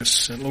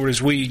Lord,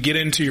 as we get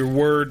into your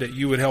word, that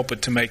you would help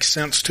it to make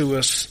sense to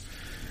us,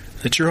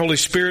 that your Holy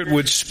Spirit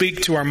would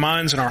speak to our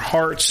minds and our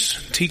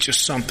hearts, teach us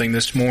something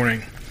this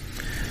morning,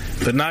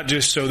 but not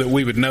just so that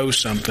we would know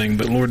something,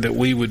 but Lord, that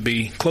we would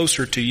be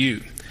closer to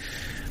you,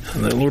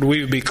 that Lord,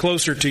 we would be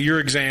closer to your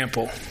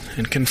example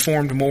and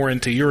conformed more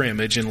into your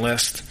image and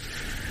less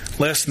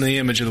than the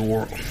image of the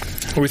world.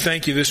 Lord, we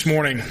thank you this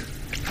morning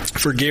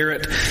for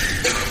Garrett,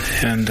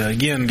 and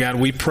again, God,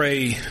 we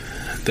pray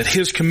that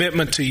his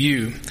commitment to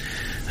you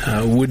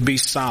would be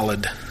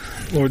solid.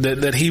 Lord,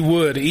 that he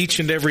would each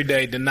and every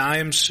day deny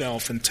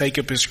himself and take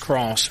up his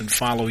cross and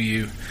follow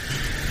you.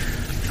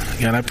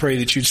 God, I pray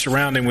that you'd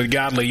surround him with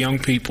godly young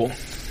people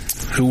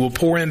who will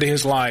pour into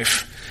his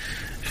life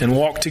and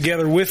walk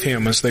together with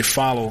him as they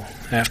follow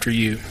after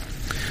you.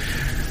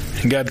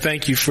 And God,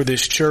 thank you for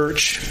this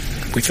church.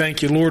 We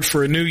thank you, Lord,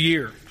 for a new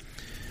year.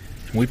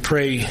 And we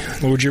pray,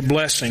 Lord, your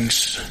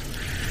blessings,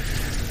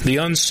 the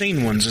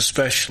unseen ones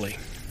especially,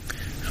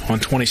 on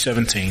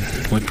 2017.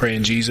 We pray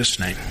in Jesus'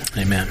 name.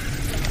 Amen.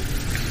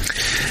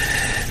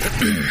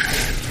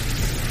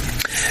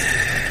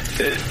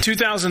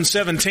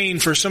 2017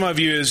 for some of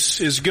you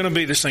is going to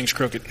be, this thing's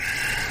crooked.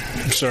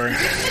 I'm sorry.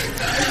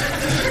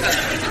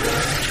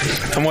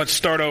 I want to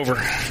start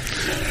over.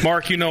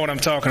 Mark, you know what I'm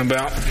talking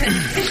about.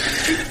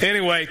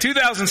 Anyway,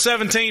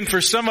 2017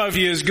 for some of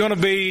you is going to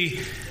be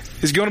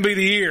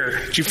the year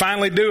that you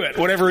finally do it,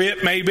 whatever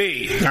it may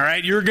be. All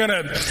right, you're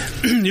gonna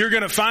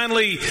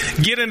finally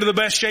get into the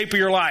best shape of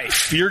your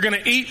life. You're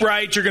gonna eat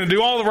right. You're gonna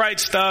do all the right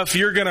stuff.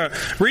 You're gonna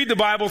read the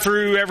Bible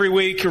through every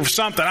week or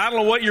something. I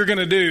don't know what you're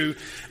gonna do,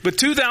 but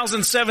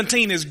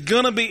 2017 is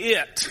gonna be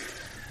it.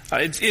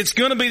 It's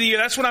gonna be the year.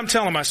 That's what I'm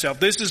telling myself.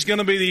 This is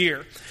gonna be the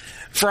year.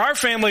 For our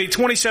family,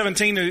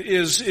 2017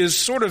 is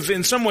sort of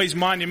in some ways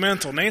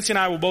monumental. Nancy and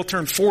I will both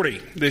turn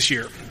 40 this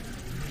year.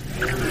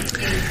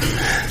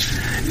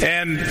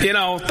 And,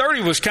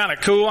 30 was kind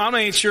of cool. I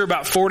ain't sure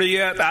about 40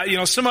 yet.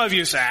 Some of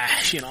you say,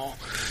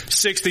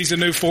 60's the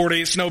new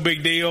 40. It's no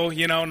big deal.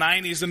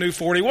 90's the new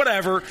 40.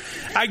 Whatever.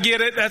 I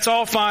get it. That's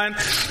all fine.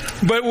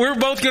 But we're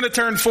both going to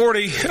turn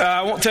 40.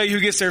 I won't tell you who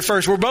gets there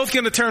first. We're both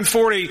going to turn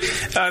 40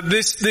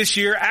 this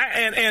year.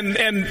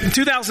 And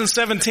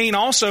 2017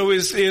 also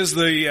is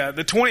the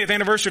 20th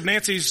anniversary of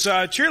Nancy's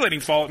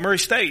cheerleading fall at Murray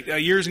State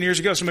years and years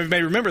ago. Some of you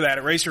may remember that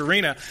at Racer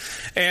Arena.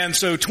 And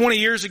so 20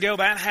 years ago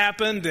that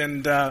happened.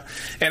 And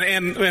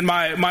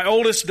my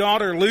oldest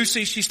daughter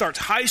Lucy, she starts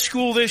high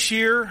school this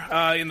year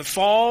in the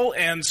fall.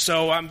 And so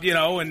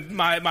and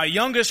my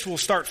youngest will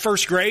start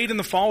first grade in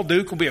the fall.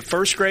 Duke will be a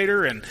first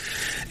grader, and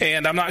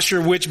I'm not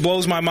sure which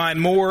blows my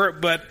mind more,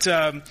 but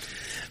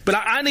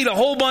I need a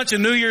whole bunch of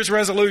New Year's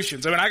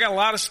resolutions. I got a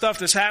lot of stuff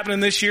that's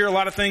happening this year, a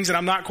lot of things that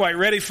I'm not quite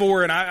ready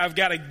for, and I've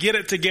got to get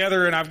it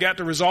together, and I've got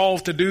to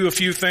resolve to do a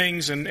few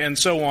things, and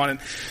so on.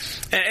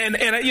 And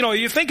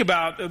you think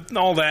about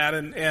all that,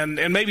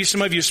 and maybe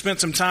some of you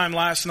spent some time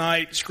last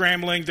night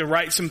scrambling to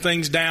write some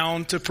things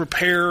down to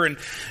prepare, and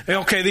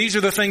okay, these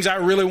are the things I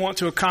really want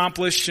to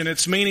accomplish, and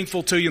it's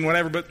meaningful to you and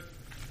whatever, but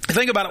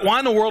think about it. Why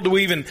in the world do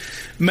we even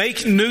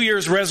make New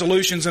Year's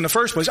resolutions in the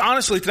first place?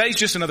 Honestly, today's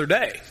just another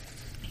day.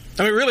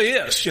 It really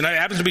is. It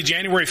happens to be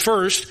January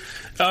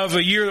 1st of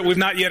a year that we've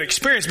not yet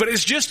experienced, but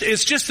it's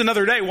just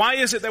another day. Why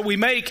is it that we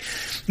make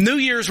New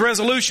Year's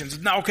resolutions?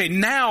 Now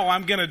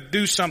I'm going to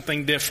do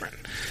something different.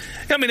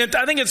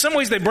 I think in some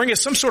ways they bring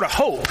us some sort of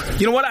hope.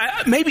 You know what?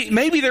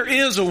 Maybe there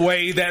is a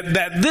way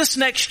that this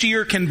next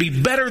year can be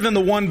better than the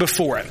one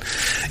before it.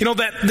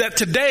 That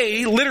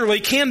today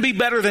literally can be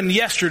better than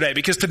yesterday,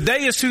 because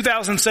today is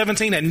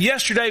 2017 and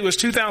yesterday was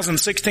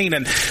 2016,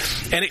 and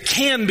it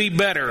can be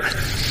better.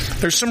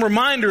 There's some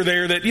reminder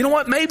there that,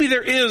 maybe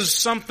there is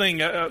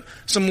something,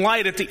 some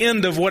light at the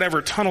end of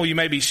whatever tunnel you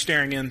may be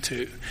staring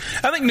into.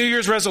 I think New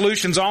Year's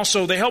resolutions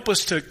also, they help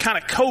us to kind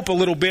of cope a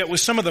little bit with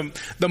some of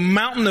the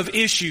mountain of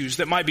issues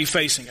that might be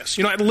facing us.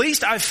 At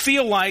least I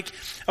feel like,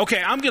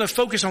 okay, I'm going to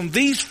focus on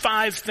these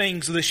 5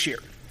 things this year.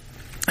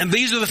 And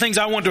these are the things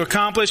I want to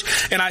accomplish.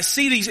 And I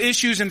see these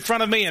issues in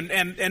front of me,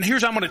 and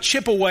here's how I'm going to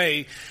chip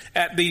away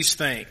at these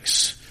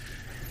things.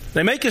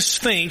 They make us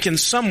think in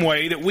some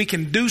way that we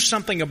can do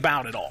something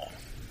about it all.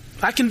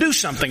 I can do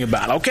something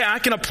about it. Okay, I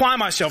can apply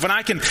myself and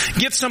I can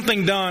get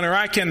something done, or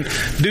I can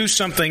do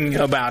something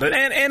about it.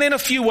 And in a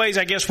few ways,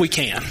 I guess we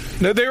can.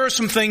 Now, there are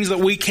some things that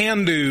we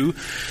can do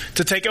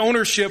to take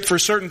ownership for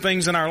certain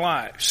things in our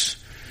lives.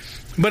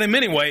 But in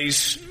many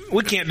ways,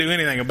 we can't do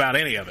anything about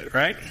any of it,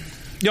 right?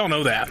 Y'all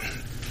know that.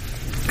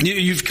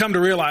 You've come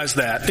to realize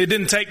that. It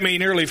didn't take me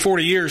nearly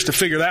 40 years to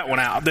figure that one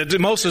out. That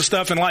most of the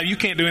stuff in life you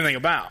can't do anything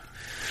about.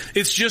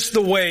 It's just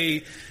the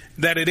way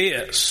that it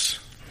is.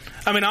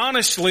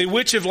 Honestly,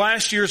 which of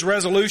last year's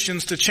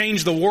resolutions to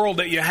change the world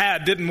that you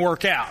had didn't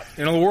work out?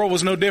 The world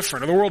was no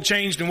different. The world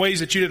changed in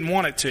ways that you didn't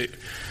want it to.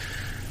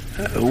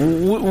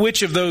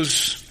 Which of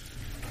those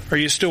are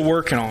you still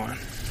working on?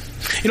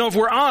 If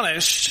we're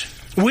honest,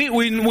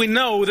 we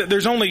know that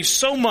there's only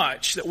so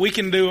much that we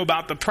can do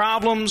about the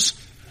problems,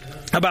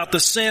 about the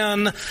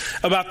sin,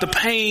 about the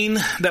pain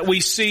that we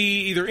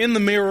see either in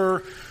the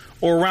mirror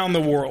or around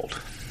the world.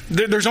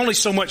 there's only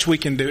so much we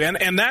can do.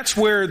 And that's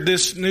where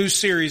this new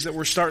series that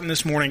we're starting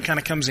this morning kind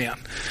of comes in.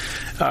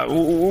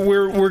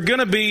 We're going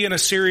to be in a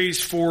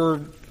series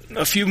for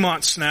a few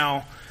months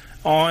now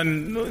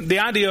on the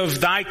idea of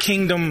Thy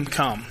Kingdom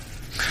Come.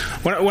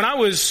 When I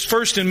was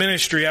first in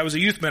ministry, I was a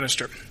youth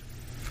minister.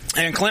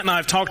 And Clint and I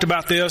have talked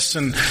about this,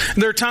 and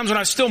there are times when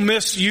I still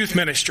miss youth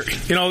ministry.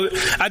 You know,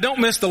 I don't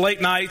miss the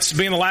late nights,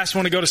 being the last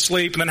one to go to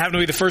sleep and then having to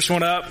be the first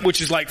one up,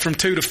 which is like from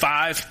 2 to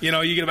 5. You know,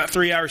 you get about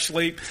 3 hours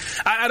sleep.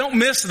 I don't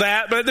miss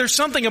that, but there's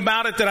something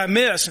about it that I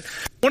miss.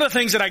 One of the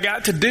things that I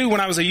got to do when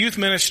I was a youth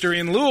minister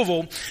in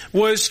Louisville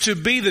was to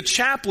be the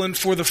chaplain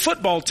for the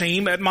football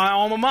team at my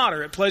alma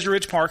mater at Pleasure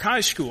Ridge Park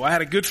High School. I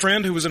had a good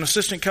friend who was an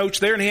assistant coach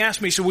there, and he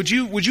asked me, so would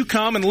you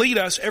come and lead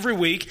us every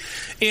week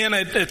in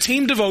a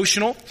team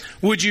devotional?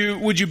 Would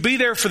you be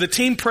there for the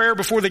team prayer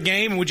before the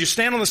game, and would you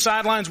stand on the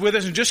sidelines with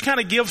us and just kind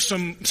of give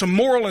some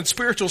moral and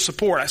spiritual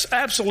support? I said,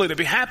 absolutely, I'd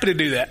be happy to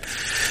do that.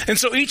 And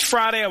so each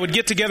Friday I would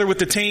get together with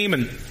the team,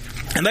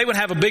 and they would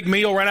have a big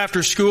meal right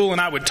after school,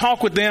 and I would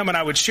talk with them, and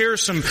I would share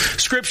some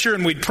scripture,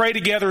 and we'd pray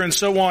together and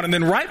so on. And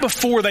then right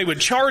before they would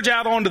charge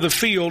out onto the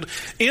field,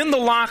 in the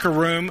locker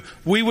room,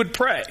 we would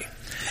pray.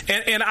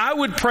 And I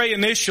would pray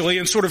initially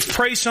and sort of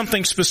pray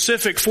something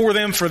specific for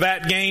them for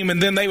that game,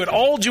 and then they would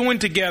all join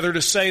together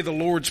to say the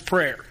Lord's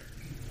Prayer.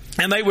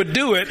 And they would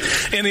do it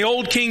in the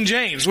old King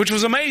James, which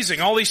was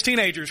amazing. All these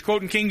teenagers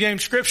quoting King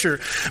James scripture.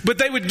 But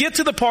they would get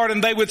to the part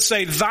and they would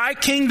say, Thy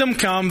kingdom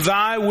come,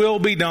 Thy will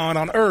be done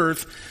on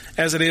earth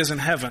as it is in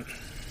heaven.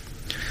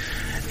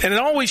 And it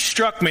always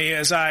struck me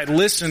as I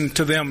listened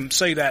to them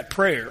say that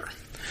prayer,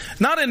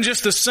 not in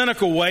just a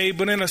cynical way,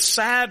 but in a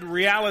sad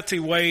reality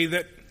way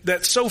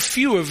that so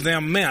few of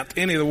them meant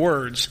any of the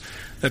words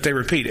that they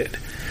repeated.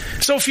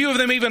 So few of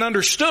them even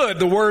understood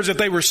the words that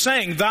they were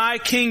saying, Thy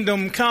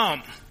kingdom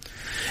come.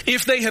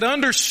 If they had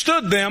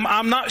understood them,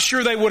 I'm not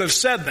sure they would have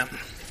said them.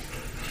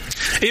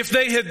 If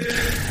they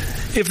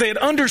had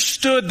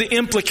understood the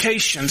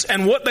implications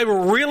and what they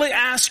were really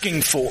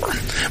asking for,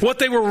 what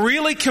they were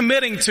really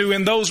committing to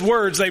in those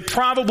words, they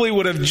probably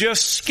would have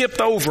just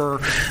skipped over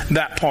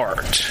that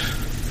part.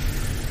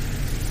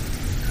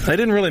 They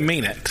didn't really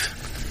mean it.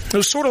 It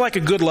was sort of like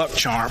a good luck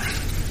charm.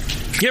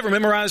 You ever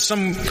memorize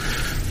some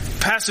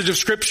passage of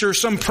scripture,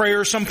 some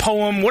prayer, some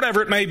poem,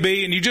 whatever it may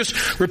be, and you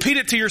just repeat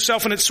it to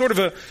yourself and it's sort of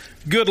a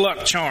good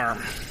luck charm?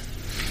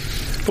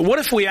 But what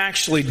if we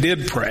actually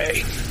did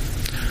pray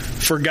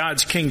for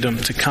God's kingdom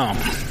to come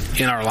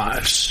in our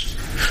lives?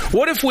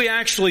 What if we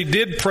actually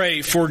did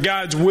pray for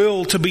God's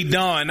will to be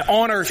done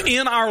on earth,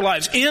 in our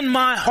lives, in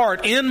my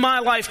heart, in my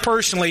life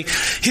personally,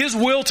 His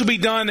will to be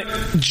done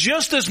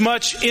just as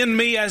much in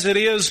me as it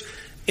is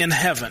in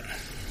heaven?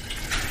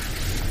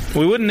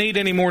 We wouldn't need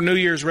any more New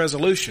Year's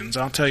resolutions,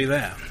 I'll tell you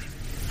that.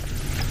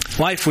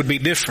 Life would be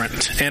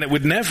different, and it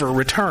would never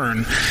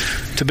return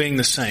to being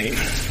the same.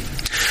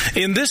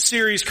 In this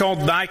series called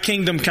Thy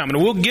Kingdom Come,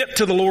 and we'll get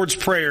to the Lord's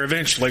Prayer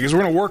eventually, because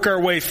we're going to work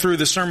our way through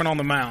the Sermon on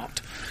the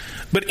Mount.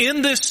 But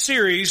in this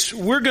series,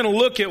 we're going to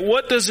look at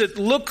what does it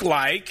look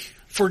like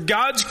for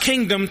God's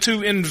kingdom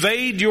to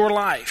invade your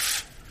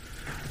life.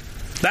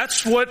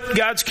 That's what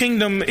God's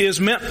kingdom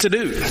is meant to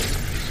do,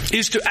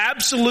 is to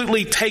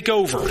absolutely take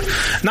over.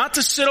 Not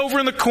to sit over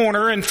in the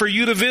corner and for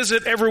you to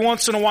visit every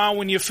once in a while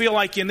when you feel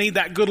like you need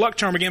that good luck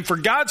charm again. For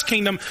God's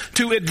kingdom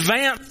to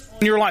advance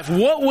in your life.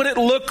 What would it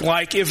look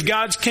like if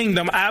God's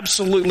kingdom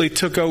absolutely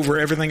took over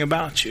everything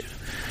about you?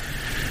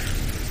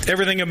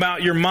 Everything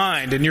about your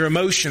mind and your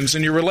emotions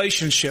and your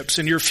relationships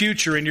and your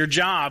future and your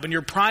job and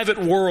your private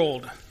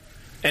world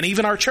and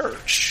even our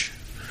church.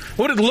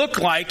 What would it look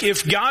like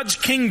if God's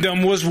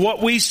kingdom was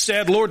what we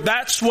said, Lord,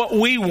 that's what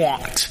we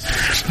want.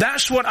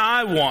 That's what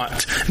I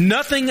want.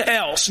 Nothing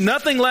else,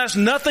 nothing less,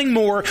 nothing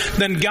more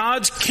than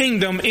God's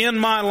kingdom in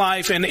my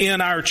life and in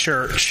our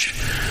church.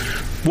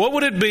 What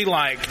would it be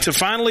like to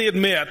finally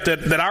admit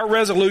that our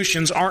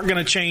resolutions aren't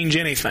going to change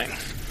anything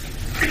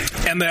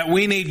and that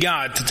we need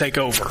God to take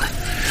over?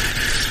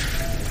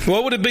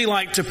 What would it be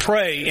like to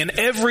pray in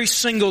every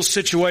single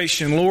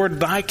situation, Lord,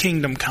 Thy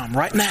kingdom come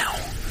right now,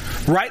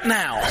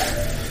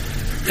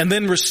 and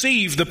then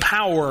receive the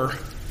power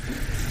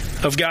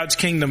of God's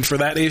kingdom for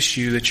that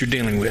issue that you're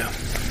dealing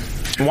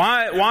with?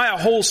 Why a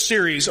whole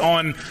series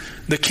on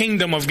the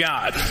kingdom of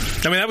God?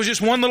 I mean, that was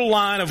just one little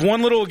line of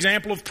one little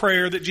example of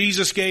prayer that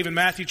Jesus gave in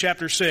Matthew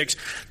chapter 6.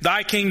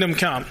 Thy kingdom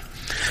come.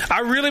 I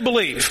really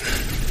believe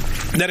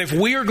that if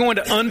we are going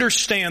to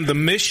understand the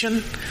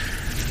mission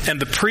and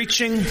the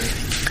preaching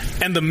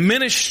and the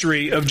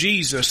ministry of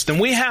Jesus, then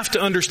we have to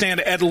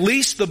understand at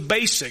least the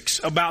basics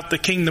about the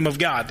kingdom of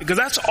God. Because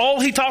that's all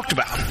He talked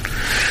about.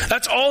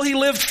 That's all He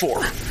lived for.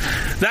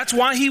 That's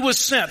why He was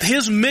sent.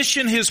 His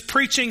mission, His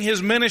preaching,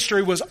 His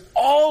ministry was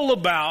all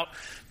about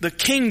the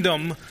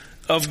kingdom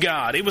of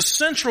God. It was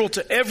central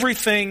to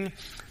everything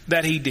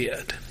that He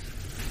did.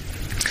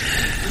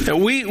 Now,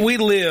 we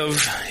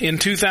live in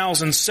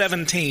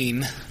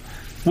 2017.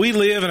 We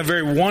live in a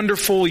very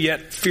wonderful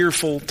yet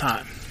fearful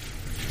time.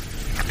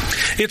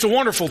 It's a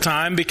wonderful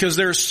time because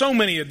there are so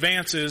many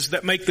advances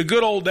that make the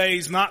good old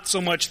days not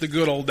so much the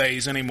good old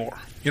days anymore.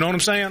 You know what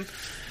I'm saying?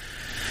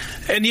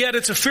 And yet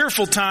it's a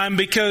fearful time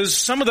because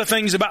some of the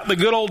things about the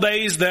good old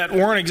days that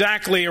weren't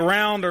exactly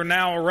around are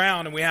now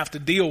around, and we have to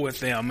deal with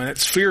them, and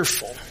it's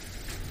fearful.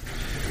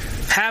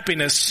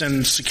 Happiness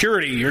and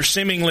security are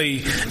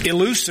seemingly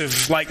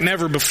elusive like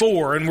never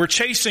before, and we're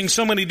chasing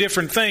so many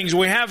different things.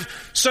 We have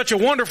such a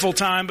wonderful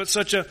time, but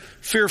such a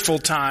fearful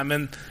time.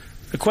 And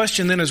the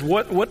question then is,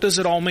 what does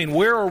it all mean?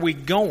 Where are we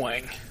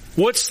going?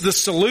 What's the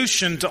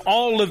solution to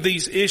all of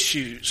these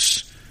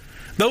issues?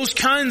 Those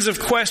kinds of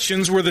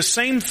questions were the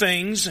same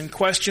things and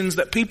questions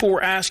that people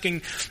were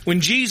asking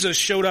when Jesus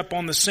showed up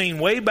on the scene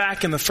way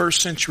back in the 1st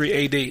century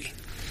A.D.,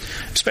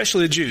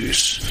 especially the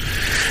Jews.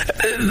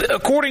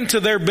 According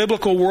to their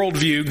biblical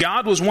worldview,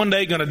 God was one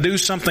day going to do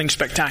something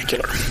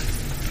spectacular.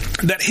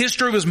 That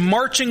history was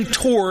marching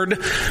toward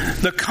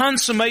the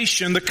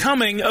consummation, the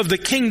coming of the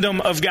kingdom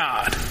of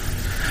God.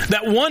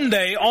 That one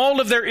day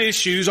all of their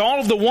issues,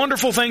 all of the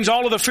wonderful things,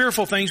 all of the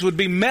fearful things would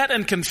be met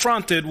and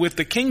confronted with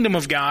the kingdom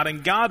of God,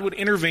 and God would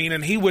intervene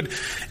and He would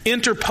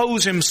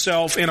interpose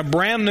Himself in a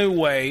brand new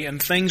way,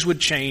 and things would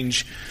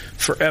change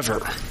forever.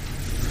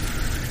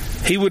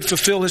 He would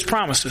fulfill His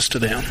promises to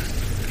them.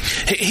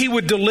 He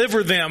would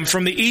deliver them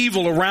from the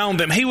evil around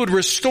them. He would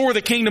restore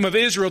the kingdom of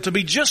Israel to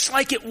be just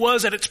like it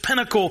was at its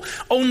pinnacle,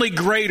 only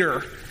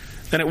greater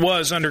than it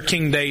was under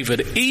King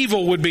David.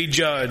 Evil would be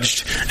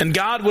judged, and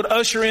God would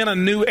usher in a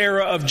new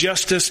era of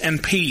justice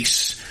and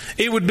peace.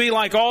 It would be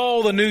like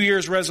all the New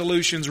Year's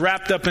resolutions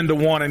wrapped up into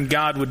one, and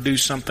God would do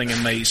something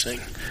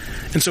amazing.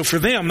 And so for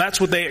them, that's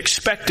what they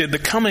expected the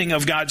coming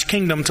of God's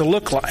kingdom to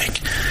look like.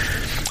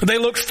 They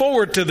looked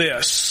forward to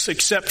this,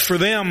 except for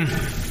them,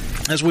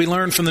 as we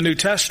learn from the New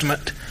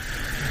Testament,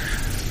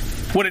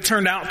 what it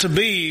turned out to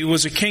be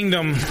was a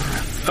kingdom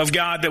of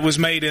God that was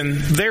made in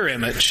their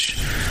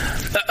image.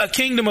 A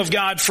kingdom of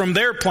God from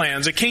their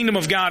plans, a kingdom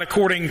of God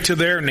according to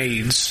their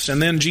needs.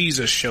 And then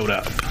Jesus showed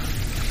up.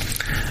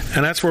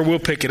 And that's where we'll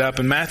pick it up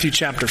in Matthew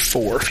chapter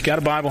 4. If you got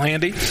a Bible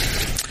handy,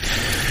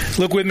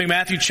 look with me,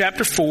 Matthew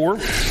chapter 4.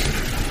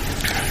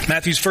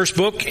 Matthew's first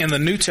book in the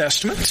New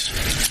Testament.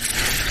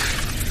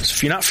 So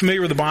if you're not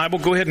familiar with the Bible,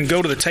 go ahead and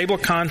go to the table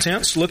of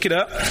contents, look it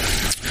up,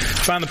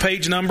 find the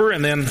page number,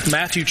 and then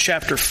Matthew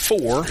chapter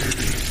 4.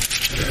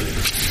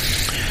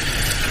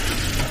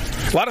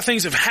 A lot of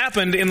things have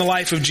happened in the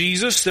life of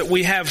Jesus that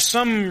we have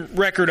some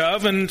record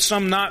of and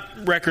some not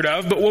record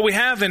of. But what we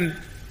have in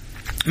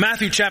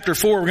Matthew chapter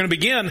 4, we're going to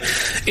begin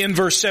in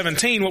verse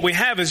 17. What we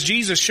have is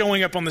Jesus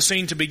showing up on the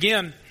scene to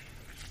begin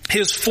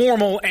His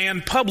formal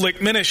and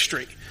public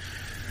ministry.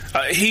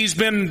 He's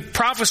been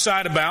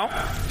prophesied about.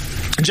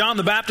 John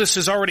the Baptist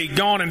has already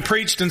gone and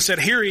preached and said,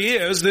 here He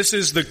is. This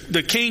is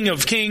the King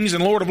of Kings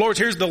and Lord of Lords.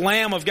 Here's the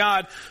Lamb of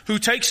God who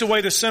takes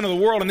away the sin of the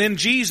world. And then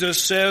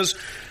Jesus says,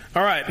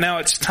 all right, now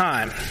it's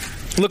time.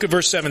 Look at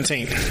verse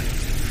 17.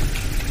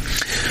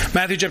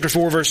 Matthew chapter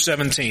 4, verse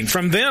 17.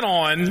 From then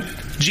on,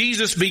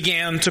 Jesus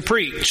began to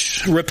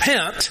preach,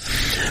 repent,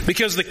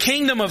 because the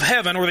kingdom of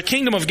heaven, or the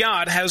kingdom of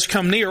God, has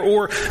come near.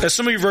 Or, as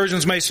some of your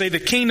versions may say, the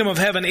kingdom of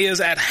heaven is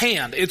at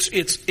hand.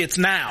 It's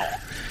now.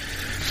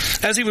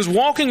 As He was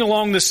walking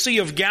along the Sea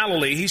of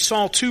Galilee, He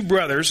saw two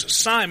brothers,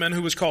 Simon,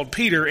 who was called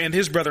Peter, and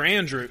his brother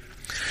Andrew.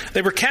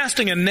 They were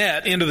casting a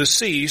net into the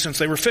sea, since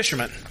they were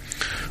fishermen.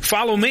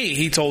 Follow me,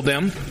 He told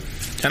them,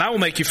 and I will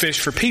make you fish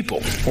for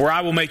people, or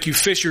I will make you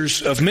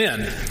fishers of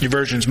men, your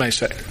versions may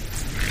say.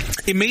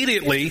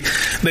 Immediately,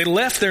 they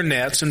left their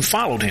nets and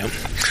followed Him.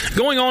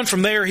 Going on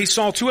from there, He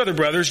saw two other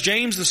brothers,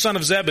 James the son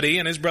of Zebedee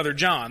and his brother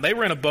John. They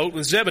were in a boat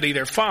with Zebedee,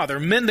 their father,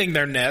 mending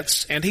their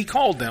nets, and He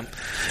called them.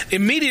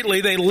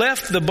 Immediately, they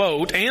left the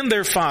boat and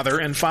their father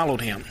and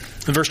followed Him.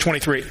 In verse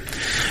 23,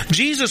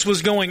 Jesus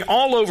was going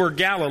all over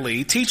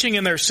Galilee, teaching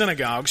in their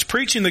synagogues,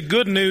 preaching the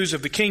good news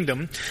of the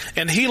kingdom,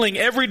 and healing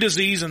every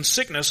disease and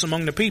sickness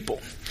among the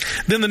people.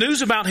 Then the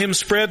news about Him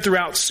spread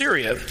throughout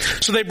Syria.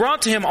 So they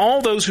brought to Him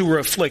all those who were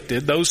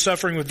afflicted, those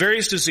suffering with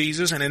various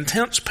diseases and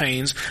intense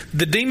pains,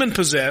 the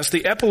demon-possessed,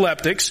 the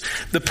epileptics,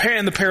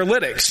 and the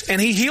paralytics, and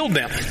He healed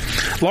them.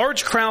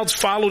 Large crowds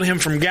followed Him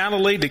from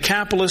Galilee,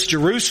 Decapolis,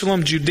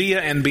 Jerusalem,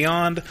 Judea, and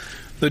beyond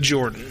the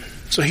Jordan.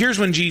 So here's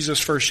when Jesus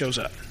first shows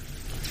up.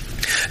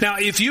 Now,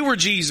 if you were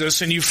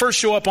Jesus and you first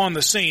show up on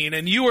the scene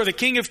and you are the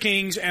King of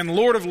Kings and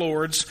Lord of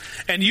Lords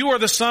and you are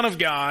the Son of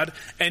God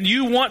and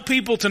you want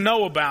people to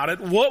know about it,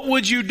 what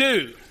would you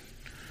do?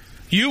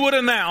 You would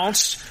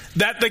announce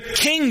that the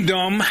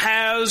kingdom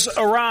has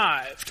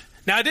arrived.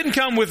 Now, it didn't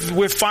come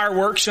with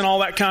fireworks and all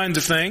that kinds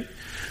of thing,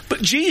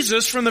 but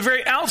Jesus from the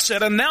very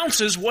outset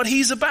announces what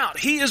He's about.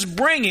 He is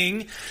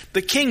bringing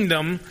the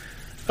kingdom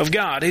of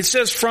God. It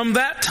says from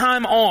that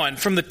time on,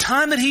 from the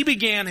time that He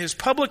began His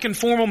public and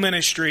formal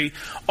ministry,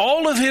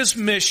 all of His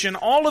mission,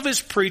 all of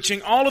His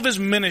preaching, all of His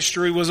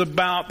ministry was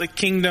about the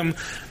kingdom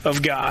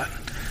of God.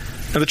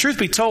 Now, the truth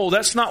be told,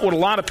 that's not what a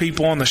lot of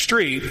people on the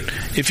street,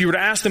 if you were to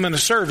ask them in a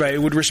survey,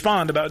 would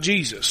respond about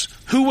Jesus.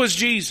 Who was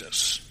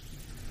Jesus?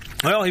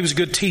 Well, He was a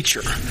good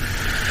teacher.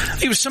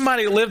 He was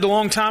somebody that lived a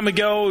long time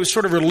ago. He was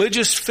sort of a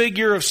religious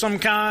figure of some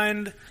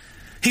kind.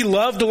 He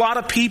loved a lot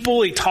of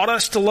people. He taught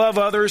us to love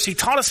others. He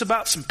taught us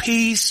about some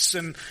peace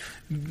and,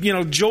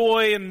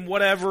 joy and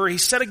whatever. He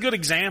set a good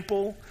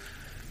example.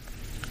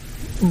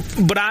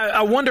 But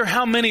I wonder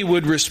how many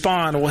would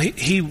respond, well,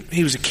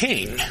 he was a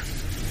king.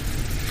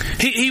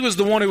 He was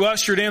the one who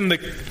ushered in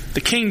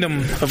the kingdom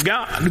of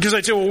God. Because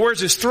they say, well, where's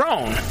his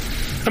throne?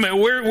 I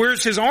mean,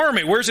 where's his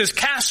army? Where's his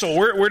castle?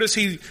 Where does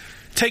he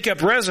take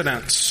up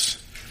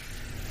residence?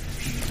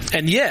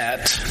 And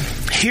yet,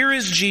 here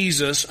is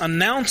Jesus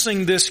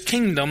announcing this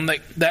kingdom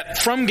that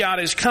from God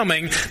is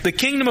coming. The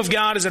kingdom of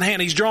God is at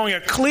hand. He's drawing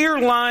a clear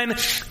line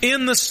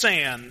in the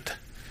sand.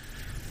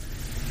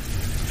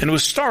 And it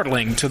was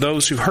startling to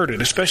those who heard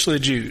it, especially the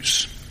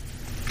Jews.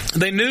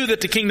 They knew that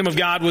the kingdom of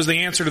God was the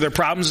answer to their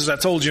problems, as I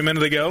told you a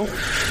minute ago.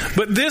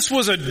 But this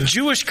was a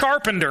Jewish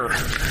carpenter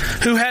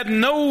who had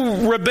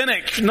no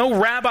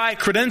rabbi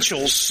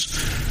credentials.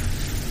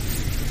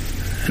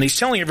 And he's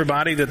telling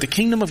everybody that the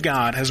kingdom of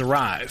God has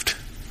arrived.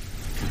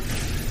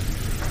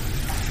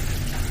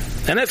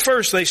 And at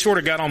first they sort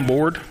of got on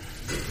board.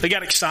 They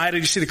got excited.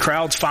 You see the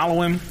crowds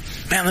follow him.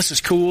 Man, this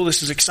is cool.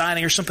 This is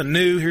exciting. Here's something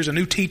new. Here's a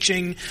new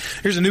teaching.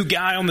 Here's a new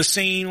guy on the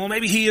scene. Well,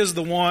 maybe he is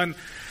the one.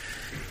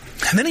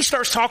 And then he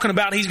starts talking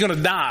about he's going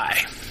to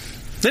die.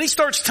 Then he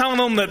starts telling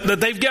them that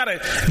they've got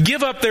to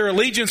give up their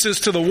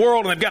allegiances to the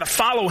world and they've got to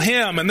follow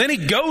him. And then he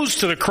goes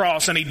to the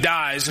cross and he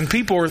dies. And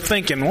people are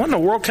thinking, what in the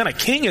world kind of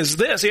king is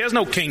this? He has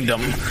no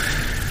kingdom.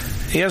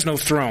 He has no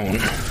throne.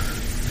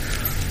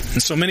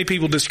 And so many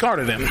people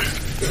discarded him.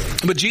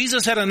 But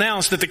Jesus had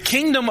announced that the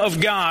kingdom of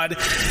God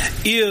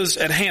is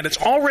at hand. It's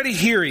already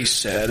here, he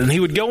said. And he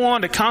would go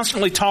on to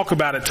constantly talk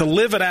about it, to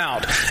live it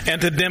out, and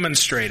to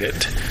demonstrate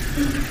it.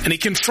 And he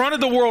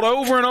confronted the world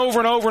over and over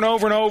and over and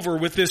over and over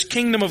with this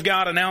kingdom of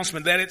God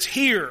announcement that it's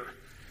here.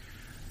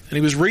 And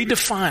he was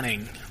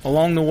redefining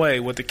along the way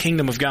what the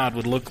kingdom of God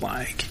would look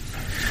like.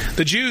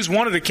 The Jews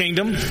wanted a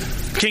kingdom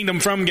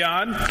from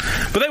God,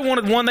 but they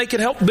wanted one they could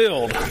help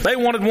build. They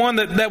wanted one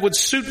that would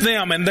suit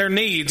them and their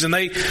needs, and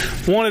they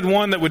wanted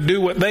one that would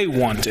do what they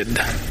wanted.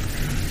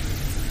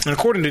 And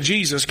according to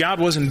Jesus, God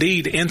was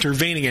indeed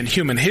intervening in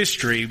human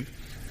history,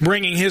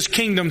 bringing his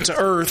kingdom to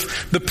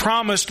earth. The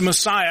promised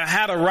Messiah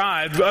had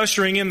arrived,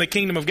 ushering in the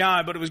kingdom of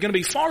God, but it was going to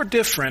be far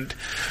different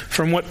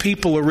from what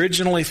people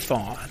originally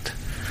thought.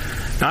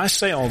 Now, I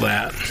say all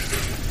that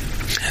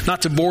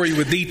not to bore you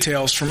with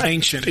details from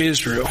ancient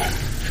Israel,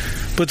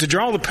 but to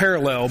draw the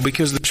parallel,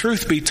 because the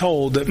truth be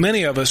told that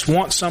many of us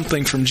want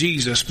something from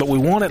Jesus, but we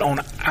want it on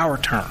our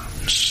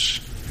terms.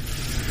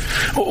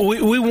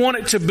 We want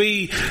it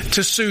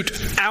to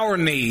suit our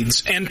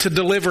needs and to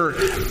deliver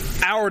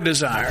our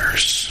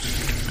desires.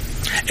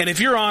 And if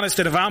you're honest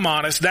and if I'm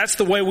honest, that's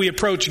the way we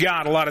approach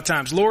God a lot of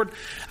times. Lord,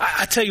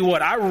 I tell you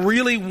what, I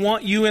really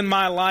want you in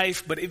my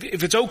life, but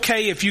if it's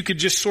okay if you could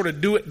just sort of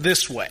do it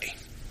this way.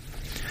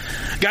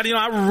 God,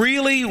 I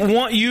really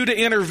want you to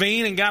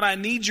intervene, and God, I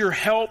need your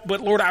help,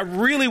 but Lord, I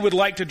really would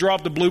like to draw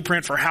up the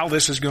blueprint for how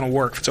this is going to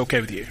work, if it's okay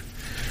with you.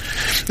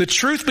 The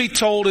truth be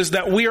told is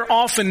that we are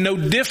often no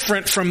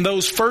different from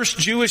those first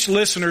Jewish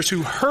listeners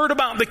who heard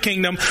about the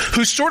kingdom,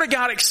 who sort of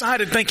got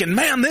excited thinking,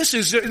 man, this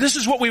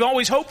is what we've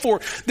always hoped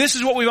for. This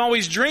is what we've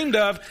always dreamed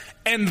of.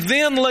 And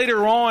then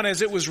later on,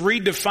 as it was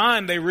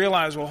redefined, they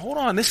realized, well, hold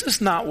on, this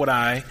is not what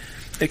I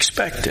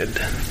expected.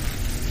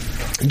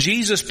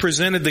 Jesus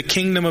presented the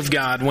kingdom of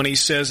God when he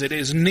says it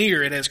is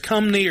near, it has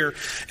come near,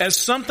 as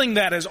something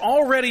that has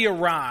already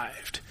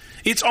arrived.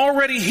 It's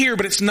already here,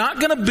 but it's not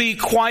going to be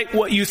quite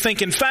what you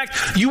think. In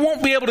fact, you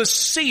won't be able to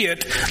see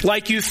it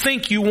like you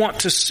think you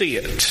want to see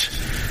it.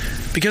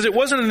 Because it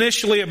wasn't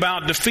initially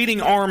about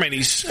defeating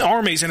armies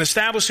and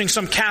establishing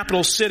some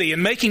capital city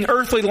and making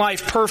earthly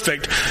life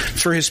perfect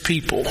for his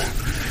people.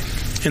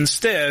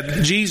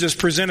 Instead, Jesus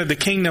presented the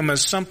kingdom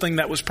as something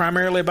that was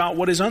primarily about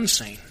what is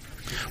unseen.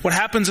 What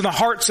happens in the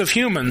hearts of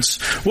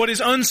humans, what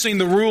is unseen,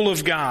 the rule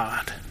of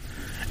God.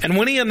 And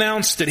when he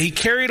announced it, he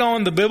carried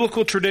on the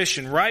biblical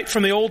tradition right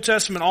from the Old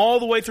Testament all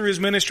the way through his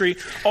ministry,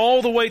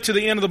 all the way to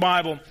the end of the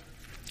Bible,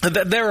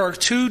 that there are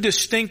two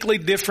distinctly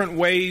different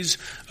ways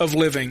of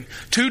living,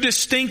 two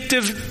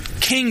distinctive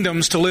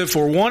kingdoms to live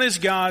for. One is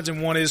God's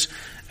and one is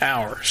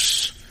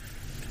ours.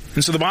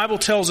 And so the Bible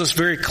tells us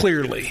very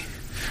clearly,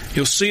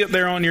 you'll see it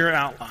there on your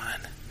outline,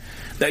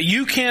 that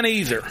you can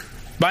either,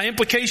 by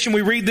implication,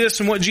 we read this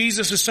and what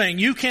Jesus is saying.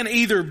 You can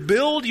either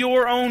build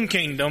your own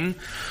kingdom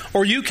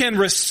or you can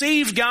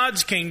receive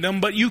God's kingdom,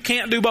 but you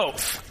can't do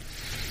both.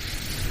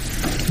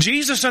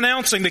 Jesus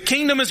announcing the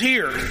kingdom is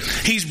here.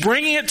 He's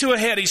bringing it to a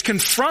head. He's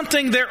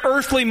confronting their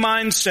earthly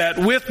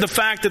mindset with the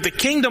fact that the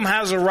kingdom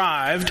has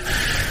arrived.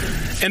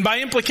 And by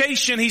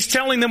implication, he's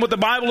telling them what the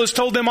Bible has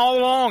told them all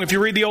along. If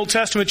you read the Old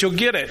Testament, you'll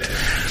get it.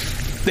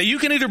 That you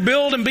can either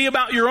build and be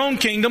about your own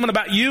kingdom and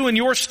about you and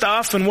your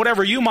stuff and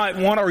whatever you might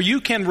want, or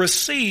you can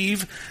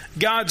receive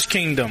God's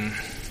kingdom.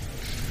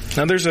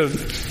 Now there's a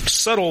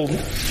subtle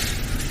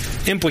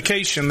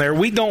implication there.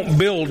 We don't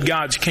build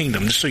God's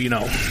kingdom, just so you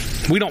know.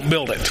 We don't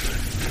build it.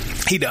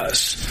 He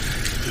does.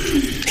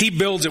 He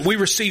builds it. We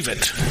receive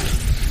it.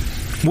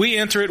 We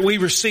enter it. We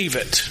receive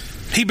it.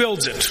 He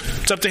builds it.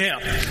 It's up to Him.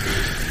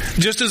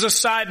 Just as a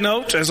side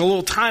note, as a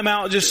little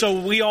timeout, just so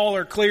we all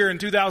are clear in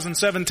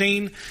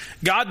 2017,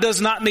 God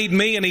does not need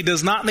me and He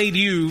does not need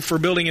you for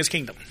building His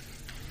kingdom.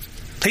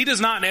 He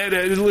does not,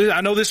 I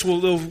know this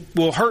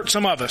will hurt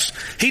some of us.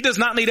 He does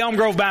not need Elm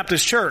Grove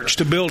Baptist Church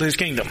to build His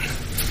kingdom.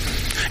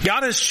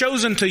 God has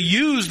chosen to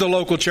use the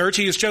local church.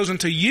 He has chosen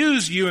to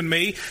use you and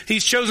me.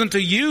 He's chosen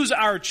to use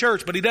our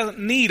church, but He doesn't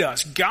need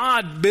us.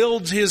 God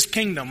builds His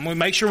kingdom. We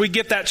make sure we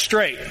get that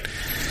straight.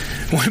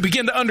 When we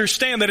begin to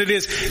understand that it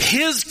is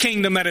His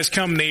kingdom that has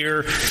come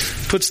near,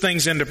 puts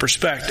things into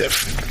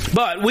perspective.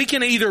 But we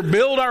can either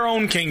build our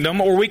own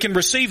kingdom or we can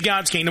receive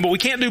God's kingdom, but we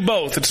can't do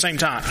both at the same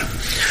time.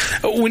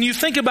 When you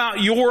think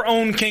about your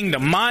own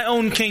kingdom, my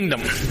own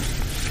kingdom,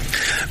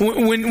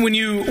 when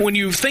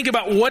you think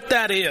about what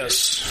that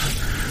is,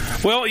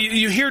 well,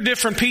 you hear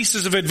different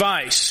pieces of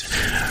advice.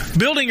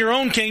 Building your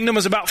own kingdom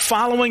is about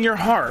following your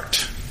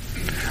heart.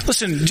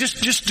 Listen,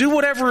 just do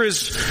whatever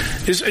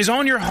is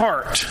on your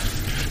heart.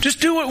 Just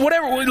do it,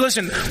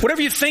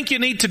 whatever you think you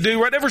need to do,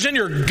 whatever's in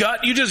your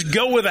gut, you just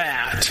go with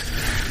that.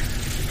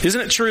 Isn't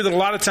it true that a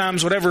lot of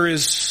times whatever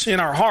is in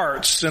our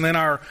hearts and in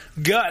our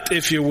gut,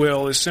 if you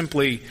will, is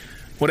simply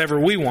whatever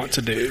we want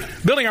to do?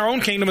 Building our own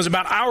kingdom is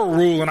about our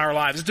rule in our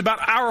lives. It's about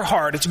our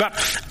heart. It's about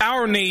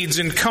our needs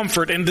and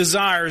comfort and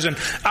desires and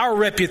our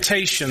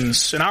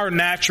reputations and our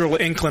natural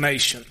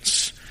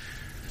inclinations.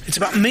 It's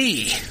about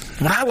me,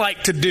 what I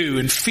like to do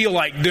and feel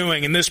like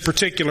doing in this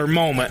particular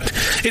moment.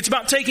 It's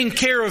about taking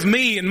care of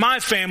me and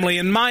my family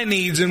and my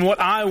needs and what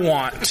I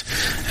want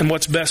and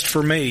what's best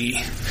for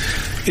me.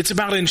 It's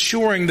about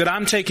ensuring that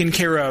I'm taken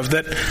care of,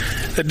 that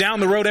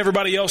down the road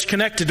everybody else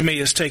connected to me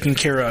is taken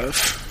care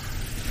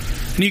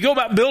of. And you go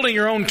about building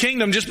your own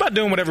kingdom just by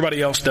doing what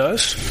everybody else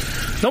does.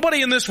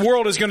 Nobody in this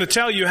world is going to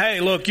tell you, hey,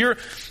 look, you're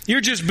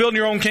just building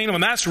your own kingdom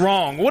and that's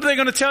wrong. What are they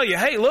going to tell you?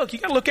 Hey, look, you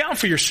got to look out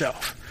for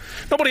yourself.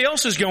 Nobody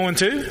else is going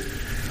to.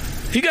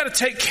 You got to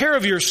take care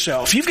of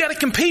yourself. You've got to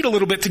compete a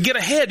little bit to get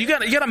ahead. You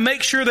got to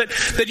make sure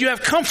that you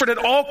have comfort at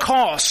all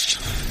costs.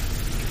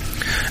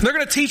 And they're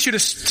going to teach you to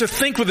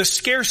think with a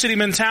scarcity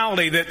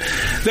mentality that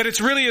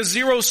it's really a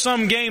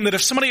zero-sum game, that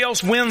if somebody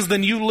else wins,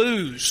 then you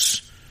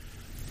lose.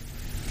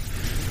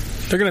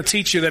 They're going to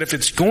teach you that if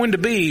it's going to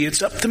be,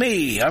 it's up to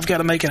me. I've got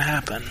to make it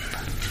happen.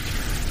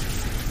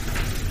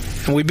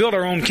 And we build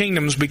our own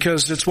kingdoms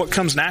because it's what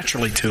comes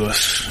naturally to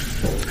us.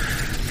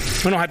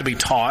 We don't have to be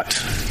taught.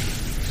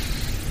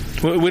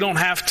 We don't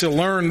have to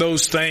learn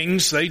those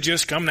things. They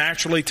just come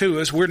naturally to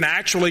us. We're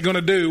naturally going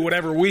to do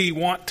whatever we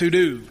want to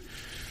do.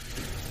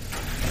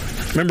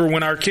 Remember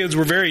when our kids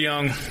were very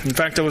young. In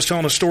fact, I was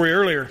telling a story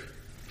earlier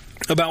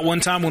about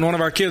one time when one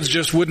of our kids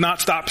just would not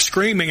stop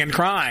screaming and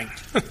crying.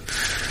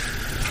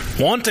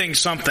 Wanting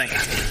something.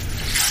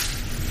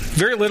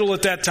 Very little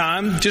at that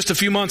time, just a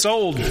few months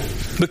old.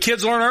 But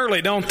kids learn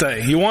early, don't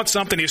they? You want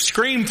something, you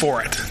scream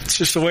for it. It's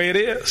just the way it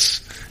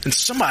is. And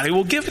somebody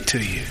will give it to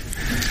you.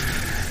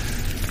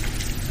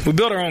 We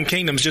build our own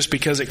kingdoms just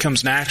because it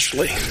comes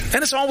naturally. And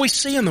it's all we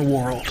see in the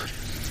world.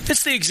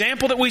 It's the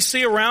example that we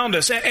see around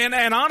us.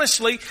 And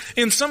honestly,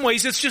 in some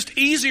ways, it's just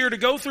easier to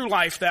go through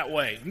life that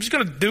way. I'm just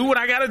going to do what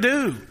I got to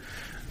do.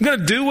 I'm going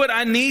to do what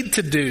I need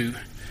to do.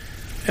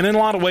 And in a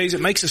lot of ways,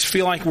 it makes us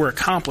feel like we're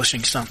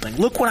accomplishing something.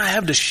 Look what I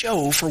have to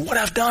show for what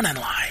I've done in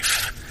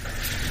life.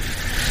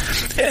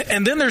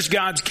 And then there's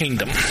God's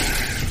kingdom.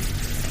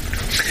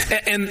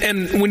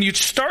 And when you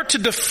start to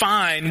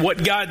define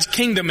what God's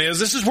kingdom is,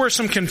 this is where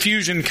some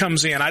confusion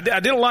comes in. I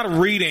did a lot of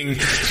reading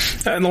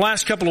in the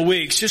last couple of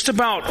weeks just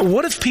about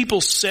what if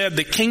people said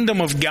the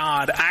kingdom of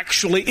God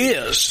actually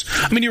is.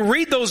 I mean, you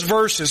read those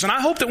verses, and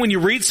I hope that when you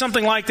read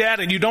something like that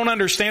and you don't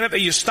understand it,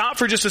 that you stop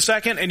for just a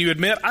second and you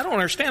admit, I don't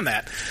understand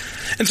that.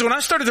 And so when I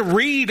started to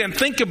read and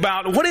think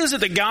about what is it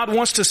that God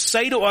wants to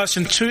say to us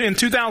in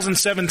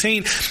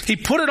 2017, He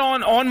put it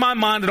on my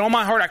mind and on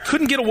my heart. I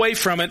couldn't get away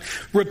from it.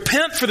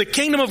 Repent, for the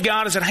kingdom of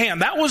God is at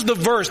hand. That was the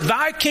verse.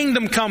 Thy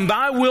kingdom come,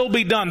 thy will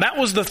be done. That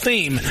was the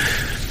theme.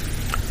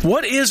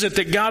 What is it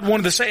that God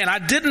wanted to say? And I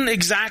didn't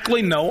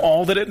exactly know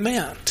all that it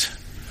meant.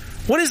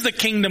 What is the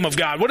kingdom of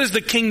God? What is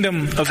the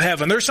kingdom of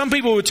heaven? There's some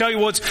people who would tell you,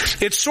 well,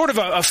 it's sort of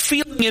a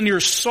feeling in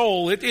your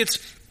soul.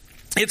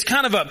 It's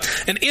kind of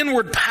an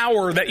inward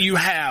power that you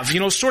have,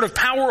 sort of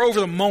power over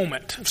the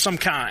moment of some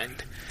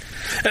kind.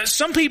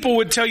 Some people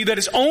would tell you that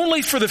it's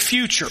only for the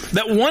future,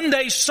 that one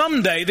day,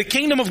 someday, the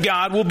kingdom of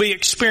God will be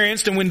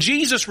experienced, and when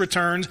Jesus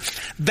returns,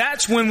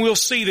 that's when we'll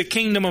see the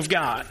kingdom of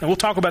God. And we'll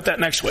talk about that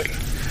next week.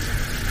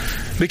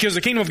 Because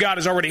the kingdom of God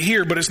is already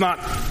here, but it's not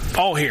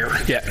all here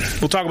yet.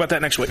 We'll talk about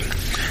that next week.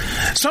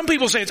 Some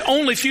people say it's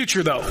only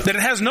future, though, that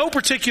it has no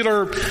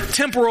particular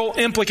temporal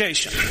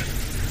implication.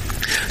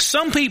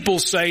 Some people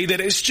say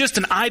that it's just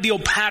an ideal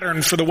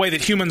pattern for the way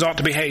that humans ought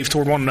to behave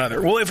toward one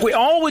another. Well, if we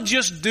all would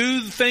just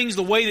do things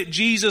the way that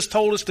Jesus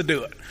told us to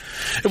do it,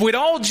 if we'd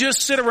all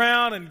just sit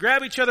around and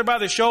grab each other by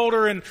the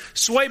shoulder and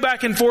sway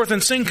back and forth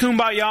and sing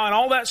Kumbaya and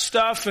all that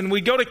stuff, and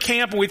we'd go to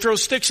camp and we'd throw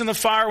sticks in the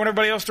fire when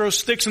everybody else throws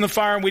sticks in the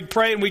fire, and we'd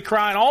pray and we'd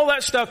cry and all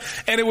that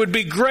stuff, and it would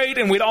be great,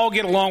 and we'd all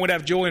get along, we'd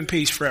have joy and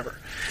peace forever.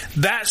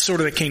 That's sort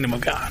of the kingdom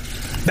of God.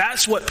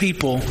 That's what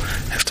people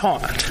have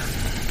taught.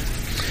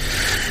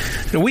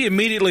 And we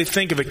immediately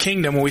think of a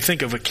kingdom when we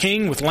think of a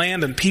king with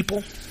land and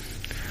people,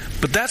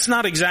 but that's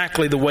not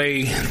exactly the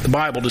way the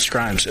Bible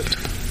describes it.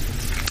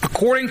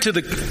 According to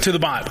the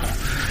Bible,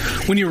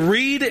 when you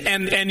read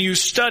and you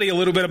study a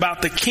little bit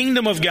about the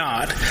kingdom of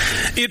God,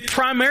 it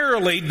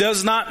primarily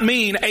does not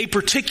mean a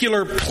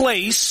particular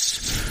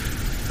place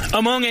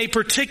among a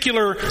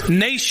particular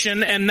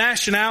nation and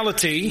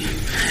nationality.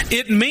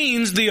 It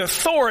means the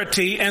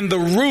authority and the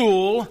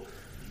rule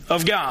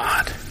of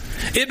God.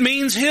 It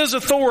means His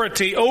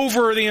authority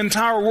over the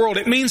entire world.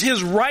 It means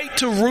His right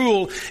to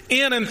rule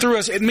in and through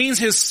us. It means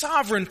His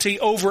sovereignty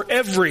over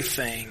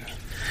everything.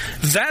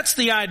 That's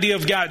the idea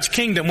of God's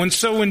kingdom.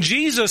 When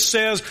Jesus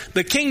says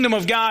the kingdom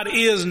of God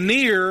is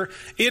near,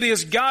 it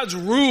is God's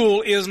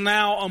rule is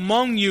now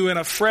among you in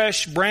a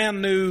fresh,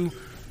 brand new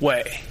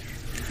way.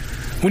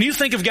 When you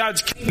think of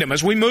God's kingdom,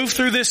 as we move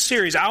through this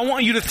series, I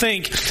want you to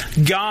think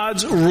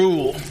God's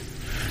rule.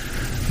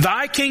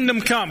 Thy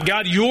kingdom come.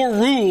 God, your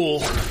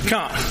rule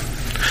come.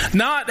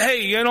 Not,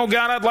 hey, God,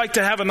 I'd like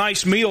to have a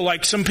nice meal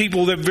like some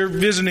people that are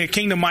visiting a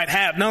kingdom might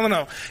have.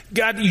 No.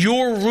 God,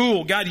 your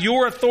rule. God,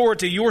 your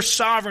authority, your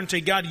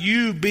sovereignty. God,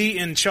 you be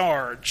in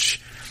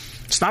charge.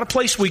 It's not a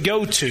place we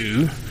go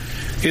to.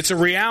 It's a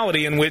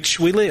reality in which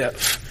we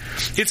live.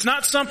 It's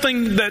not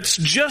something that's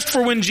just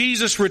for when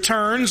Jesus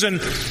returns and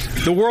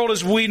the world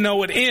as we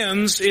know it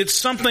ends. It's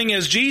something,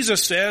 as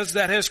Jesus says,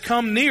 that has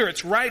come near.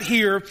 It's right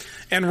here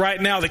and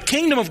right now. The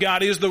kingdom of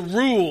God is the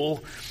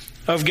rule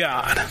of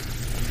God.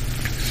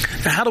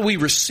 Now, how do we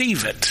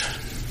receive it?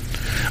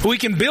 We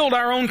can build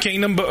our own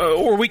kingdom,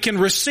 or we can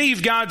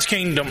receive God's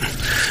kingdom.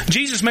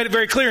 Jesus made it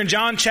very clear in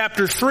John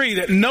chapter 3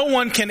 that no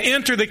one can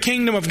enter the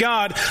kingdom of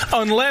God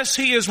unless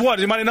he is what?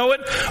 Anybody know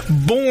it?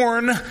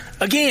 Born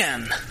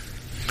again.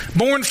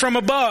 Born from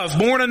above.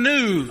 Born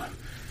anew.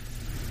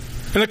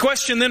 And the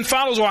question then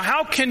follows, well,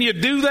 how can you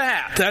do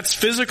that? That's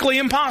physically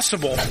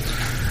impossible.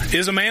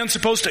 Is a man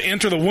supposed to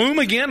enter the womb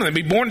again and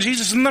be born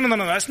Jesus? No.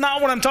 That's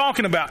not what I'm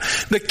talking about.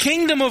 The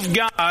kingdom of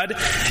God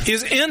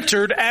is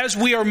entered as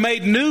we are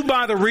made new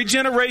by the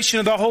regeneration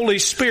of the Holy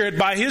Spirit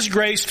by His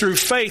grace through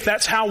faith.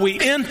 That's how we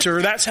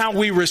enter. That's how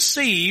we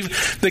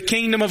receive the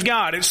kingdom of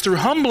God. It's through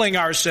humbling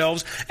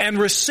ourselves and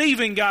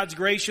receiving God's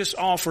gracious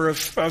offer of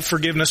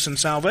forgiveness and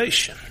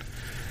salvation.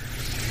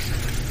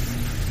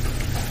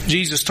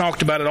 Jesus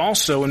talked about it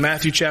also in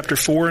Matthew chapter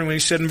 4, and when He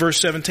said in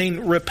verse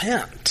 17,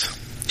 repent.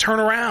 Turn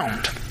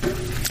around.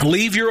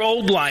 Leave your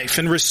old life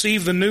and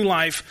receive the new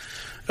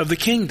life of the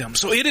kingdom.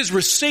 So it is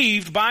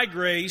received by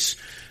grace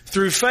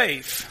through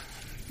faith.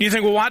 You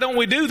think, well, why don't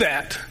we do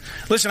that?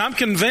 Listen, I'm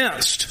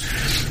convinced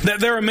that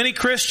there are many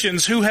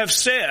Christians who have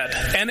said,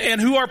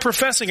 and who are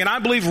professing, and I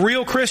believe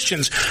real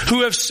Christians,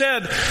 who have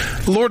said,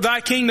 Lord, thy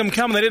kingdom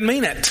come, and they didn't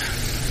mean it.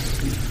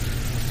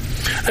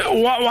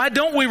 Why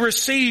don't we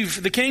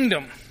receive the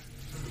kingdom?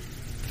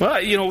 Well,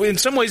 in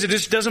some ways it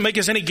just doesn't make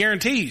us any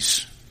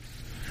guarantees.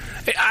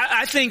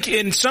 I think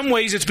in some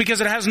ways it's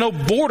because it has no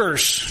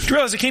borders. Do you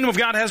realize the kingdom of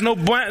God has no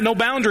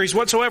boundaries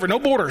whatsoever, no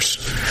borders.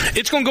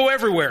 It's going to go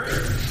everywhere.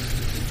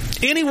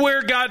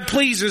 Anywhere God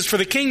pleases for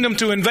the kingdom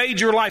to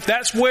invade your life,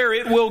 that's where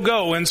it will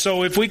go. And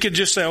so if we could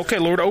just say, okay,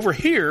 Lord, over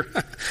here,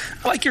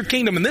 I like your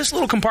kingdom in this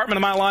little compartment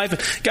of my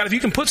life. God, if you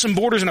can put some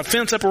borders and a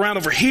fence up around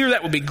over here,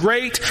 that would be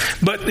great.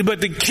 But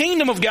the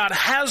kingdom of God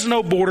has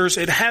no borders.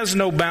 It has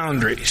no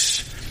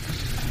boundaries.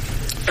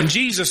 And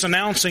Jesus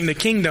announcing the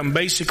kingdom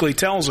basically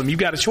tells them, you've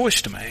got a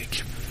choice to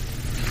make.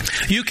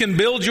 You can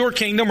build your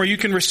kingdom or you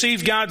can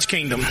receive God's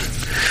kingdom.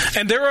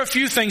 And there are a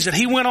few things that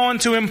He went on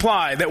to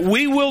imply that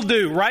we will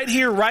do right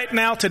here, right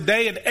now,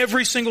 today, and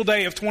every single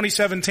day of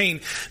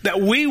 2017, that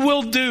we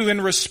will do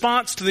in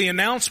response to the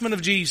announcement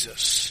of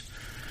Jesus.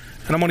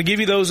 And I'm going to give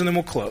you those and then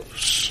we'll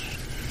close.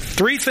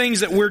 3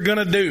 things that we're going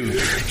to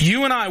do.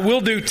 You and I will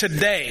do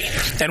today,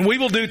 and we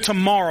will do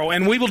tomorrow,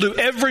 and we will do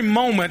every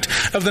moment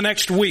of the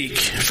next week.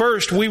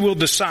 First, we will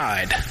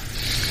decide.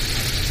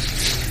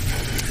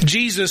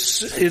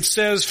 Jesus, it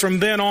says, from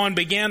then on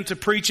began to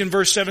preach in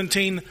verse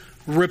 17,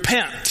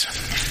 repent.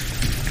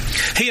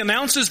 He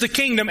announces the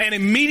kingdom and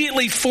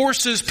immediately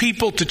forces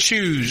people to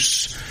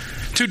choose,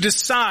 to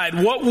decide,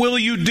 what will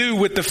you do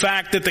with the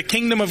fact that the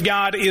kingdom of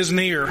God is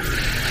near?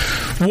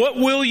 What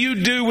will you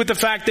do with the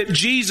fact that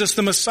Jesus,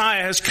 the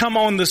Messiah, has come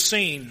on the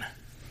scene?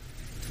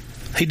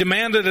 He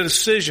demanded a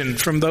decision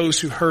from those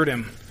who heard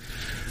Him.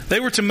 They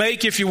were to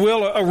make, if you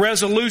will, a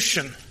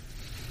resolution.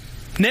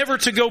 Never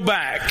to go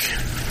back,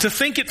 to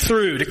think it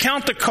through, to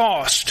count the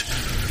cost.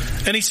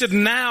 And He said,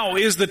 now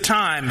is the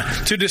time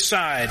to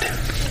decide.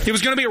 It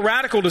was going to be a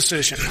radical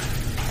decision.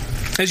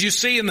 As you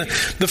see in the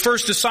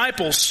first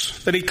disciples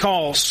that he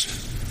calls,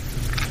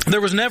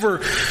 there was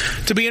never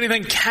to be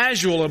anything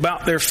casual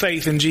about their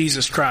faith in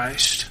Jesus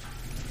Christ.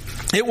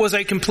 It was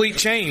a complete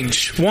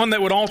change, one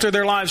that would alter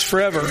their lives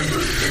forever.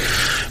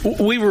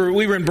 We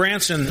were in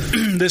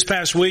Branson this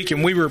past week,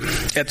 and we were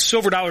at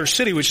Silver Dollar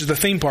City, which is the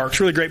theme park. It's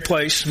a really great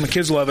place. My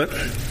kids love it.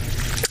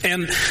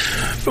 And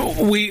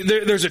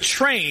there's a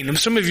train.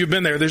 Some of you have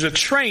been there. There's a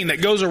train that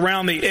goes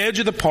around the edge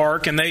of the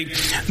park, and they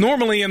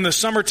normally in the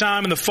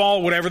summertime, in the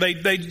fall, whatever, they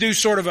do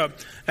sort of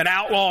an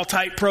outlaw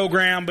type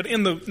program. But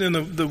in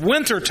the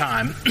winter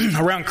time,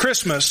 around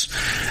Christmas,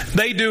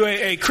 they do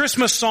a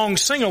Christmas song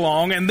sing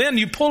along, and then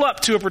you pull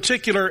up to a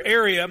particular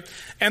area,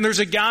 and there's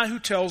a guy who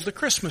tells the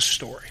Christmas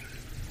story.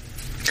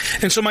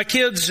 And so my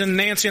kids and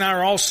Nancy and I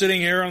are all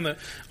sitting here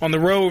on the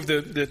row of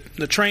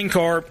the train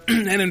car,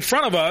 and in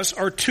front of us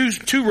are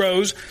two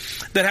rows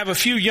that have a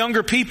few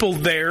younger people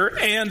there.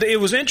 And it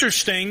was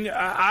interesting.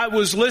 I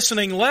was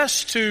listening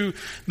less to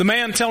the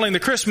man telling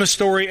the Christmas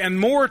story and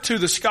more to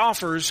the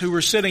scoffers who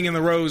were sitting in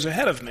the rows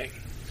ahead of me.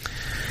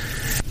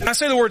 And I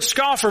say the word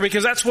scoffer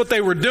because that's what they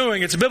were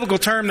doing. It's a biblical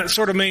term that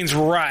sort of means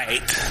right.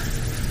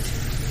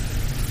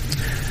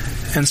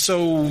 And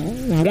so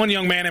one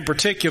young man in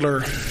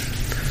particular,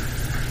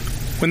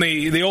 when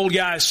the old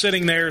guy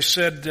sitting there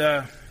said,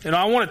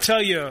 I want to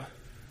tell you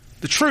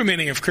the true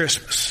meaning of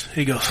Christmas.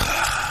 He goes,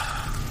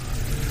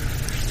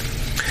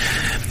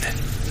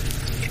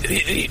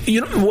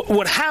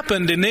 what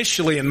happened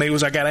initially in me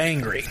was I got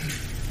angry.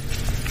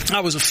 I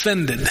was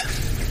offended.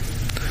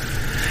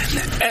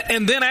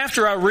 And then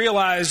after I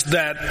realized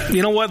that,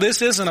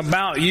 this isn't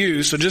about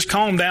you, so just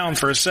calm down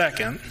for a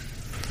second.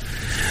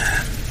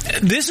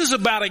 This is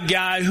about a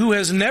guy who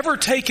has never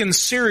taken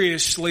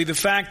seriously the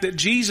fact that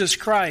Jesus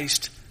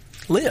Christ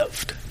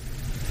lived.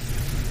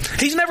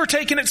 He's never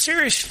taken it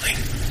seriously.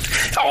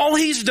 All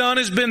he's done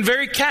is been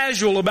very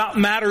casual about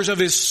matters of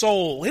his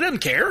soul. He doesn't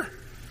care.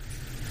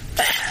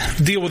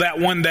 Deal with that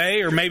one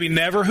day or maybe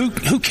never.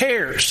 Who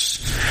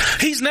cares?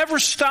 He's never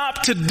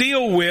stopped to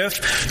deal with,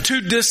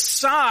 to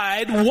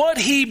decide what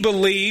he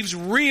believes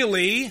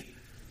really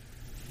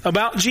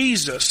about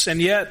Jesus.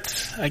 And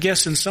yet, I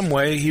guess in some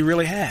way, he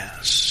really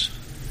has.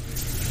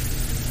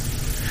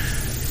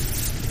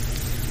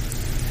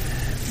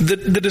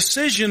 The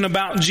decision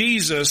about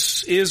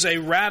Jesus is a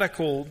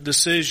radical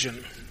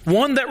decision.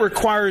 One that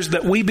requires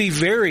that we be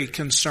very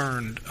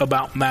concerned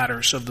about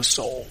matters of the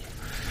soul.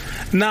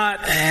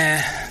 Not,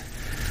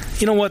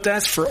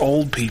 that's for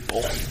old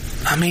people.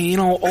 I mean,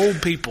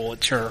 old people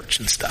at church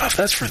and stuff,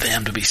 that's for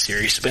them to be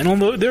serious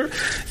about.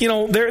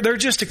 They're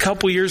just a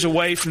couple years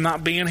away from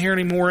not being here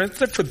anymore. It's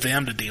for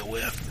them to deal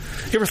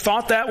with. You ever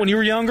thought that when you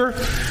were younger?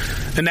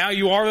 And now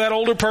you are that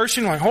older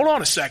person? You're like, hold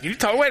on a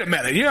second. Wait a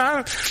minute. You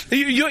know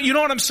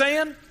what I'm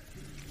saying?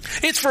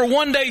 It's for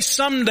one day,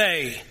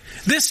 someday.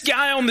 This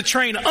guy on the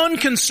train,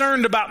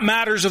 unconcerned about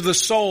matters of the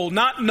soul,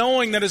 not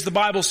knowing that, as the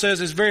Bible says,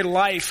 his very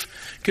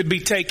life could be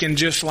taken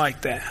just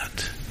like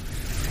that.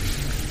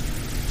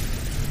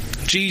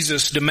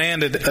 Jesus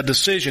demanded a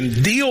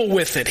decision. Deal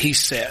with it, he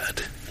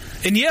said.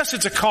 And yes,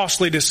 it's a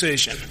costly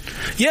decision.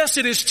 Yes,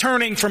 it is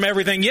turning from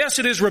everything. Yes,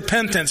 it is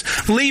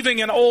repentance,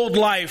 leaving an old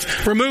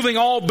life, removing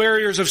all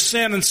barriers of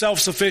sin and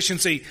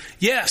self-sufficiency.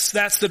 Yes,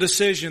 that's the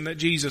decision that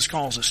Jesus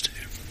calls us to.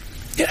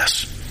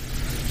 Yes.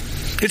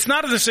 It's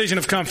not a decision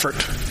of comfort.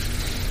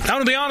 I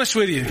want to be honest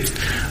with you.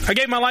 I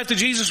gave my life to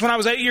Jesus when I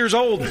was 8 years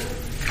old.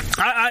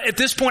 At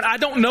this point, I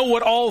don't know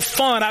what all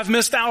fun I've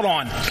missed out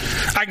on.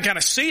 I can kind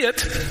of see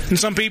it in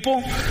some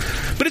people,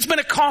 but it's been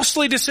a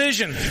costly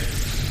decision.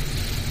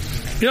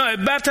 I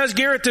baptized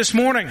Garrett this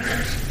morning,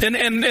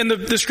 and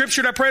the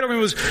scripture that I prayed over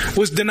him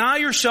was deny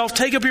yourself,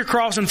 take up your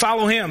cross, and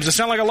follow him. Does it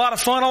sound like a lot of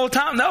fun all the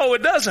time? No,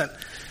 it doesn't.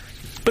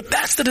 But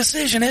that's the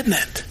decision, isn't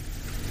it?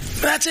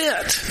 That's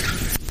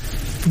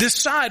it.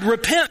 Decide,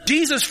 repent.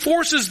 Jesus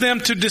forces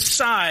them to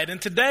decide,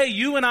 and today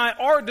you and I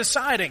are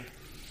deciding.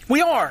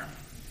 We are.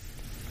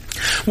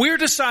 We're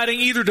deciding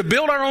either to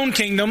build our own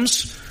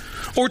kingdoms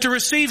or to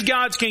receive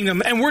God's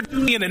kingdom, and we're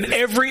doing it in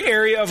every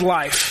area of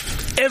life.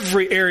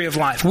 Every area of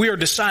life. We are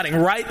deciding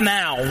right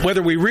now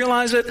whether we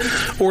realize it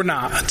or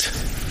not.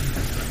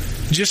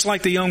 Just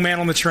like the young man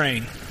on the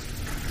train.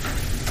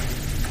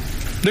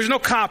 There's no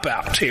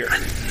cop-out here.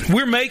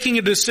 We're making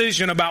a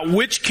decision about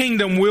which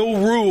kingdom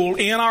will rule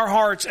in our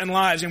hearts and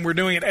lives, and we're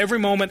doing it every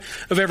moment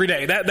of every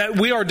day. That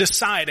we are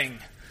deciding.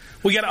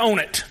 We got to own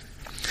it.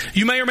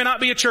 You may or may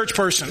not be a church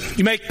person.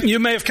 You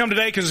may have come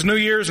today because it's New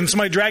Year's and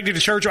somebody dragged you to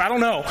church. I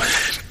don't know.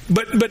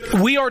 But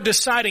we are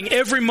deciding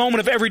every moment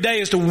of every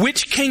day as to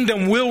which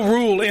kingdom will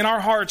rule in our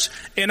hearts,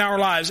 in our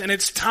lives. And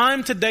it's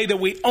time today that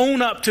we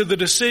own up to the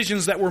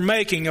decisions that we're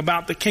making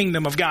about the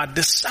kingdom of God.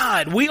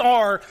 Decide.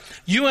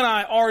 You and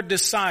I are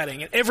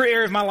deciding. In every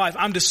area of my life,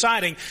 I'm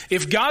deciding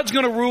if God's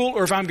going to rule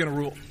or if I'm going to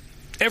rule.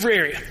 Every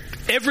area.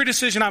 Every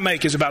decision I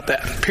make is about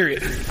that.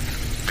 Period.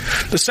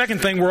 The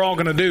second thing we're all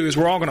going to do is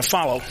we're all going to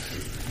follow.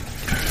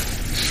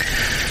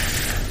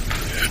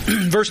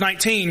 Verse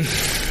 19,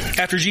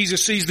 after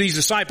Jesus sees these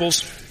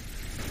disciples,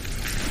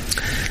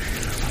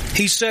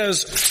 he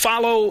says,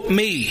 follow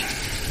me.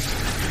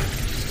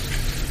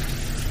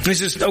 He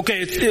says,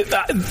 okay,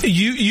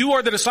 you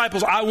are the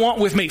disciples I want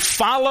with me.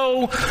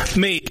 Follow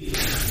me.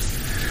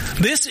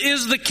 This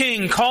is the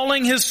king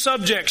calling his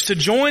subjects to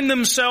join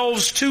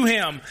themselves to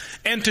him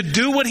and to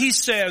do what he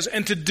says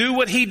and to do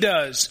what he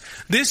does.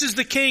 This is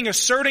the king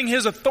asserting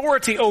his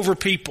authority over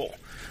people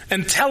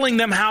and telling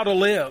them how to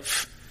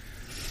live.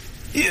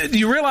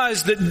 You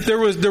realize that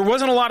there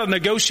wasn't a lot of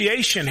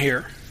negotiation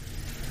here.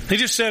 He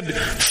just said,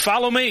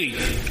 follow me.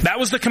 That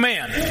was the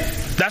command.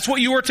 That's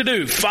what you were to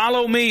do.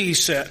 Follow me, he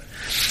said.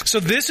 So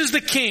this is the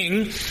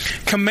king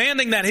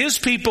commanding that his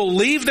people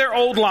leave their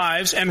old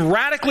lives and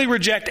radically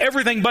reject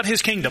everything but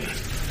his kingdom.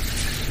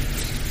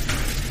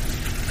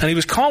 And he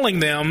was calling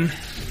them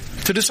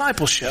to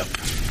discipleship,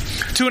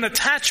 to an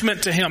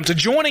attachment to him, to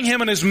joining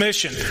him in his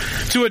mission,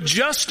 to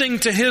adjusting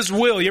to his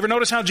will. You ever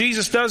notice how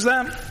Jesus does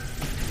that?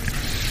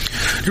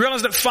 You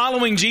realize that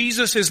following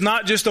Jesus is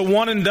not just a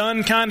one and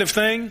done kind of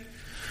thing?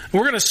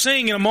 We're going to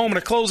sing in a moment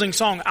a closing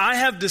song. I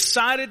have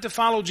decided to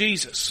follow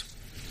Jesus.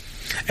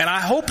 And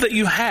I hope that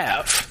you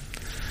have.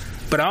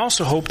 But I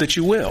also hope that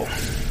you will.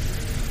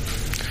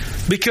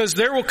 Because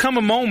there will come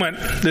a moment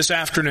this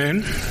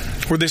afternoon,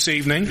 or this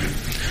evening,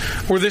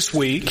 or this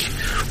week,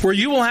 where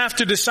you will have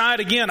to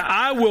decide again,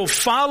 I will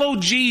follow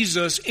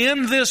Jesus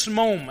in this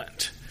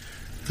moment.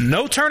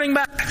 No turning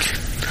back.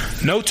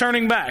 No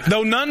turning back.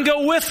 Though none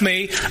go with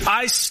me,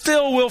 I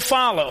still will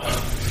follow.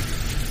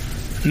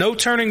 No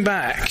turning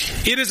back.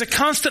 It is a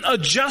constant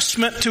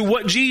adjustment to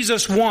what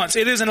Jesus wants.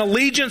 It is an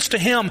allegiance to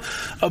him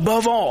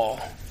above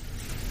all.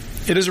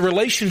 It is a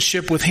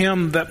relationship with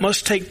him that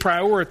must take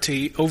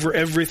priority over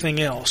everything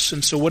else.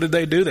 And so what did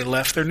they do? They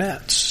left their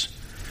nets.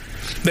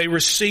 They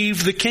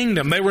received the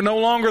kingdom. They were no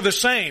longer the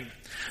same.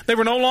 They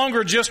were no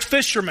longer just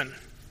fishermen.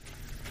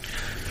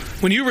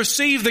 When you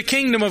receive the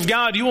kingdom of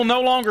God, you will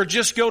no longer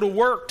just go to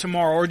work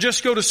tomorrow or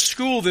just go to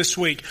school this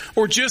week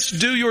or just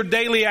do your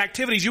daily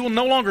activities. You will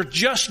no longer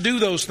just do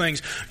those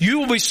things. You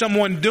will be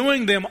someone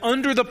doing them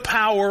under the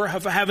power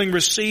of having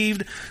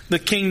received the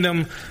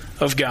kingdom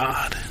of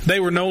God.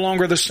 They were no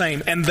longer the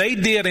same. And they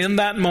did in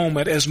that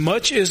moment as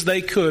much as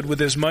they could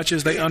with as much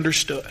as they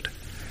understood.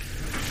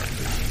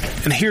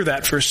 And hear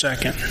that for a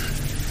second.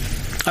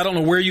 I don't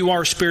know where you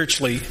are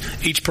spiritually,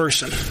 each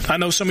person. I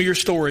know some of your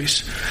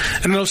stories.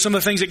 And I know some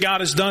of the things that God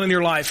has done in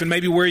your life and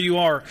maybe where you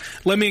are.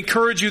 Let me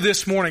encourage you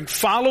this morning.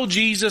 Follow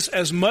Jesus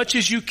as much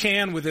as you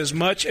can with as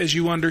much as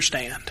you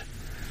understand.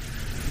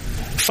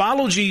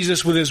 Follow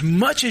Jesus with as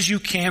much as you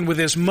can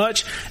with as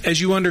much as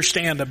you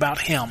understand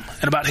about him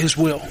and about his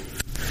will.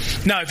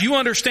 Now, if you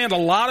understand a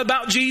lot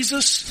about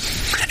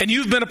Jesus and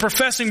you've been a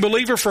professing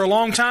believer for a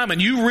long time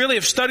and you really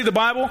have studied the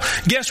Bible,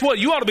 guess what?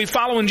 You ought to be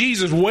following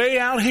Jesus way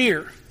out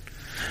here.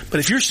 But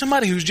if you're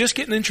somebody who's just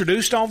getting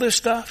introduced to all this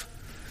stuff,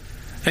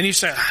 and you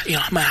say,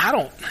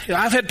 man,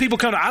 I've had people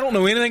come to, I don't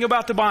know anything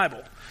about the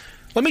Bible.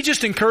 Let me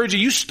just encourage you,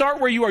 you start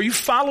where you are. You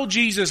follow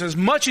Jesus as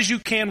much as you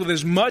can with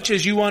as much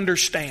as you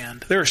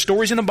understand. There are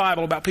stories in the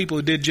Bible about people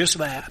who did just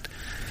that.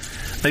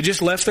 They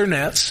just left their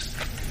nets.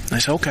 They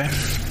said, okay,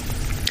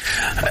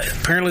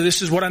 apparently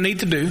this is what I need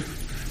to do.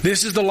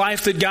 This is the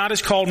life that God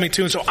has called me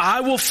to. And so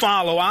I will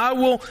follow. I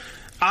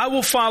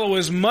will follow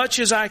as much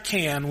as I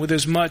can with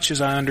as much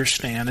as I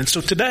understand. And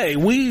so today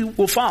we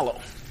will follow.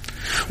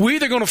 We're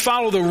either going to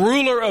follow the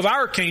ruler of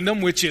our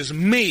kingdom, which is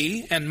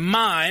me and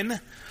mine,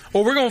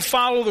 or we're going to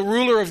follow the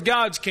ruler of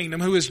God's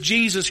kingdom, who is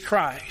Jesus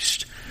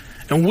Christ.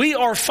 And we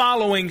are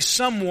following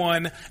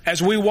someone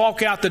as we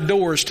walk out the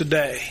doors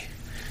today.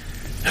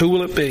 Who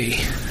will it be?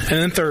 And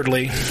then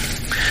thirdly,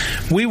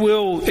 we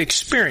will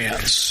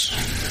experience.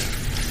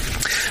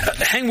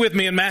 Hang with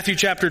me in Matthew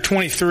chapter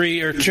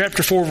 23, or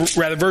chapter 4,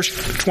 rather, verse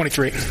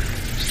 23.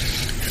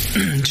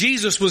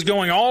 Jesus was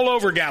going all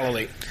over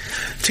Galilee,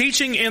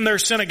 teaching in their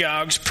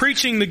synagogues,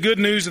 preaching the good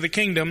news of the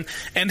kingdom,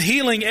 and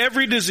healing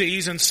every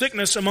disease and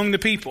sickness among the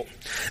people.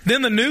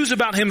 Then the news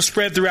about him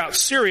spread throughout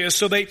Syria,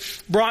 so they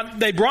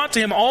brought to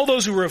him all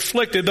those who were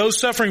afflicted, those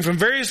suffering from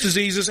various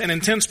diseases and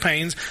intense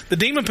pains, the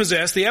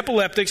demon-possessed, the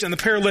epileptics, and the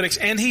paralytics,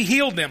 and he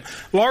healed them.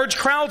 Large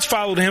crowds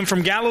followed him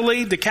from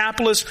Galilee,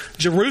 Decapolis,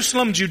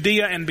 Jerusalem,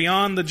 Judea, and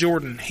beyond the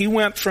Jordan. He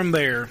went from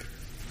there,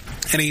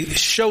 and he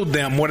showed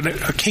them what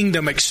a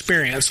kingdom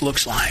experience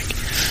looks like.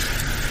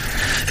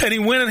 And he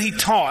went and he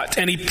taught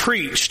and he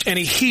preached and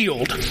he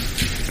healed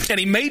and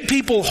he made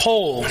people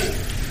whole.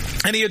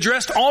 And he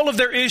addressed all of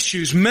their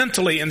issues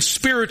mentally and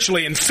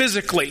spiritually and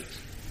physically.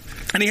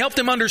 And he helped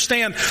them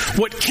understand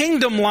what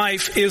kingdom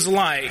life is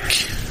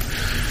like.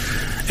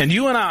 And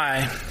you and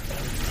I,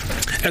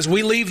 as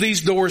we leave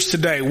these doors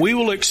today, we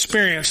will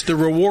experience the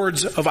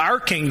rewards of our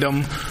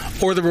kingdom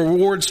or the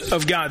rewards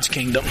of God's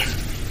kingdom.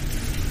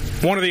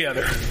 One or the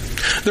other.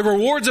 The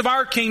rewards of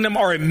our kingdom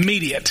are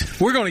immediate.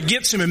 We're going to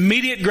get some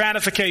immediate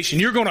gratification.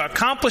 You're going to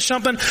accomplish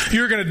something.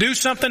 You're going to do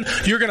something.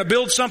 You're going to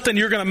build something.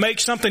 You're going to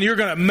make something. You're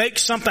going to make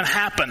something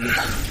happen.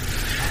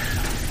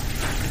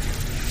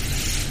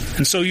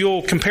 And so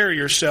you'll compare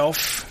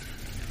yourself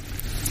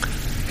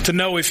to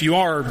know if you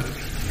are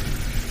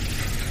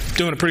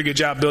doing a pretty good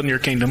job building your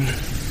kingdom.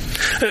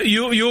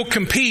 You'll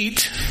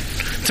compete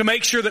to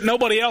make sure that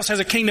nobody else has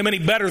a kingdom any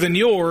better than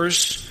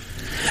yours.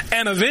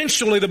 And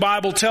eventually the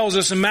Bible tells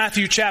us in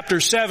Matthew chapter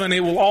 7,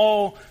 it will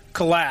all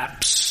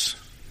collapse.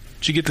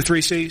 Did you get the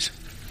 3 C's?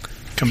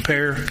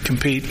 Compare,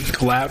 compete,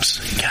 collapse.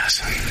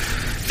 Guys,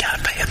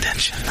 gotta pay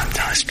attention. I'm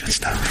telling you, it's good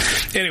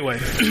stuff. Anyway,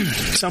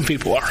 some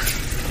people are.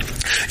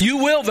 You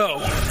will, though,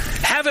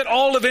 have it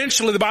all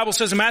eventually. The Bible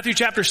says in Matthew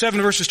chapter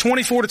 7, verses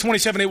 24 to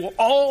 27, it will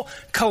all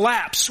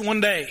collapse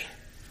one day.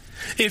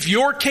 If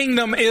your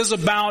kingdom is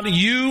about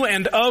you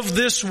and of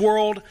this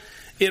world,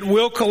 it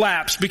will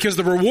collapse, because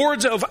the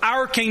rewards of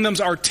our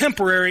kingdoms are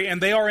temporary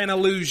and they are an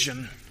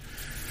illusion.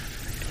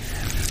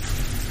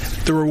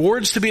 The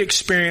rewards to be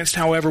experienced,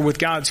 however, with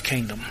God's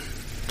kingdom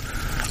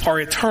are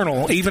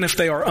eternal, even if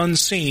they are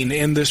unseen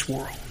in this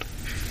world,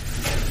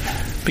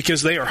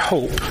 because they are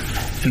hope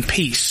and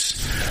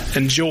peace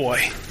and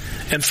joy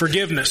and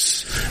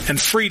forgiveness and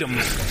freedom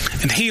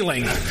and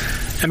healing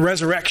and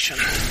resurrection.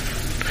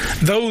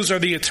 Those are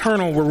the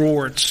eternal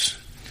rewards.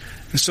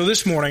 And so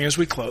this morning, as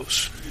we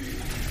close,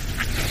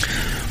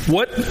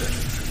 what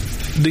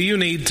do you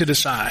need to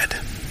decide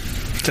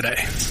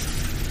today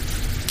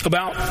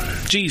about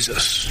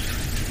Jesus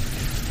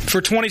for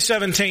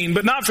 2017,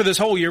 but not for this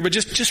whole year, but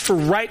just for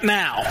right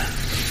now?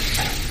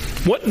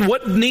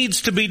 What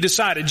needs to be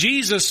decided?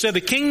 Jesus said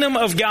the kingdom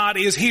of God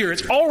is here.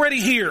 It's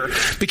already here.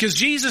 Because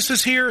Jesus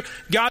is here,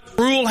 God's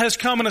rule has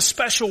come in a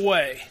special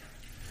way.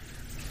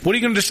 What are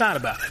you going to decide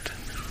about it?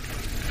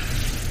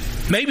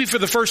 Maybe for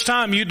the first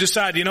time you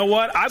decide, you know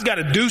what? I've got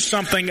to do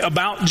something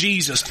about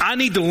Jesus. I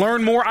need to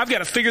learn more. I've got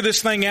to figure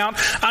this thing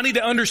out. I need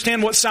to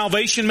understand what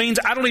salvation means.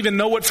 I don't even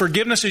know what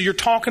forgiveness is you're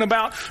talking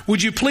about.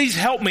 Would you please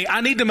help me?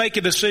 I need to make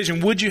a decision.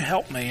 Would you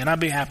help me? And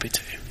I'd be happy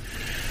to.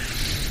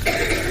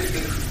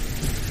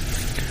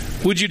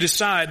 Would you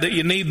decide that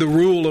you need the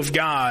rule of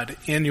God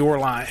in your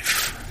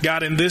life?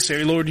 God, in this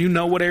area, Lord, you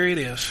know what area it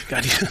is.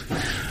 God,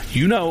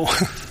 you know.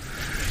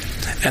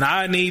 And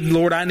I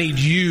need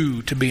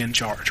you to be in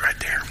charge right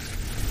there.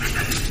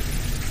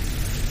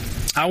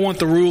 I want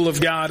the rule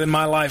of God in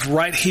my life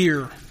right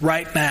here,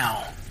 right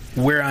now,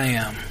 where I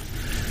am.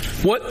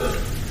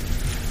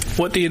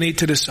 What do you need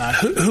to decide?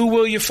 Who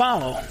will you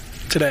follow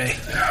today?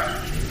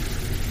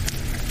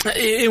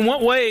 In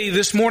what way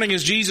this morning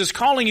is Jesus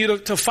calling you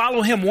to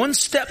follow Him one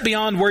step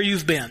beyond where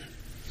you've been?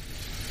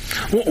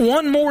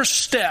 One more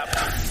step.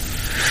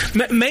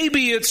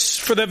 Maybe it's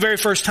for the very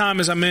first time,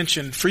 as I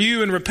mentioned, for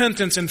you in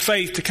repentance and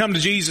faith to come to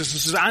Jesus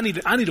and says,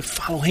 I need to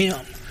follow Him.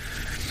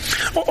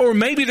 Or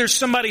maybe there's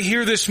somebody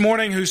here this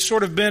morning who's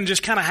sort of been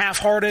just kind of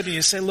half-hearted, and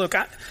you say, look,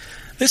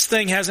 this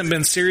thing hasn't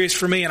been serious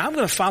for me, and I'm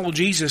going to follow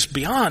Jesus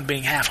beyond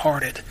being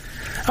half-hearted.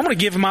 I'm going to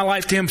give my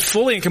life to Him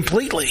fully and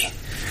completely.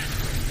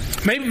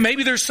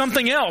 Maybe there's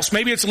something else.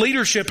 Maybe it's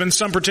leadership in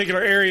some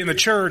particular area in the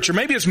church, or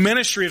maybe it's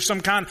ministry of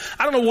some kind.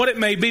 I don't know what it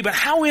may be, but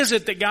how is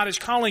it that God is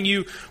calling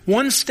you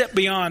one step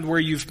beyond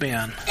where you've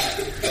been?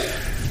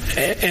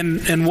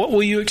 And what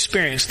will you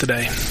experience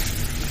today?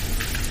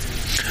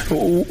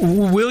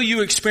 Will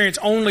you experience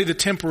only the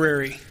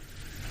temporary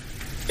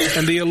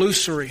and the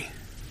illusory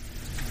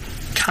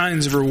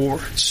kinds of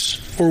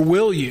rewards? Or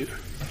will you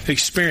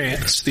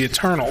experience the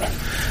eternal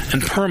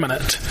and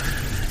permanent,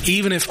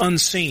 even if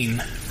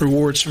unseen,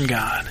 rewards from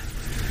God?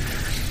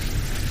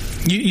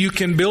 You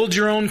can build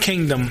your own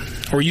kingdom,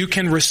 or you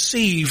can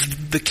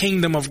receive the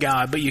kingdom of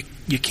God, but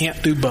you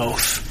can't do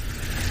both.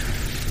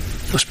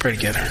 Let's pray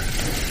together.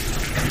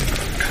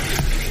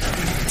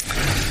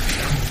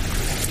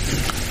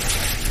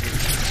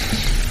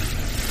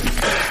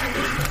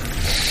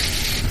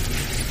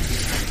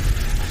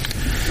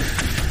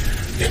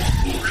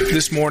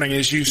 This morning,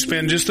 as you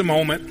spend just a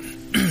moment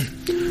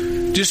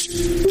just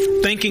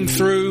thinking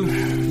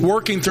through,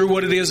 working through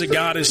what it is that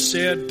God has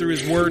said through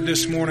His Word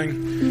this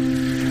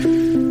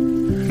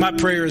morning, my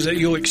prayer is that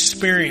you'll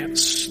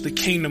experience the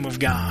kingdom of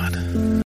God.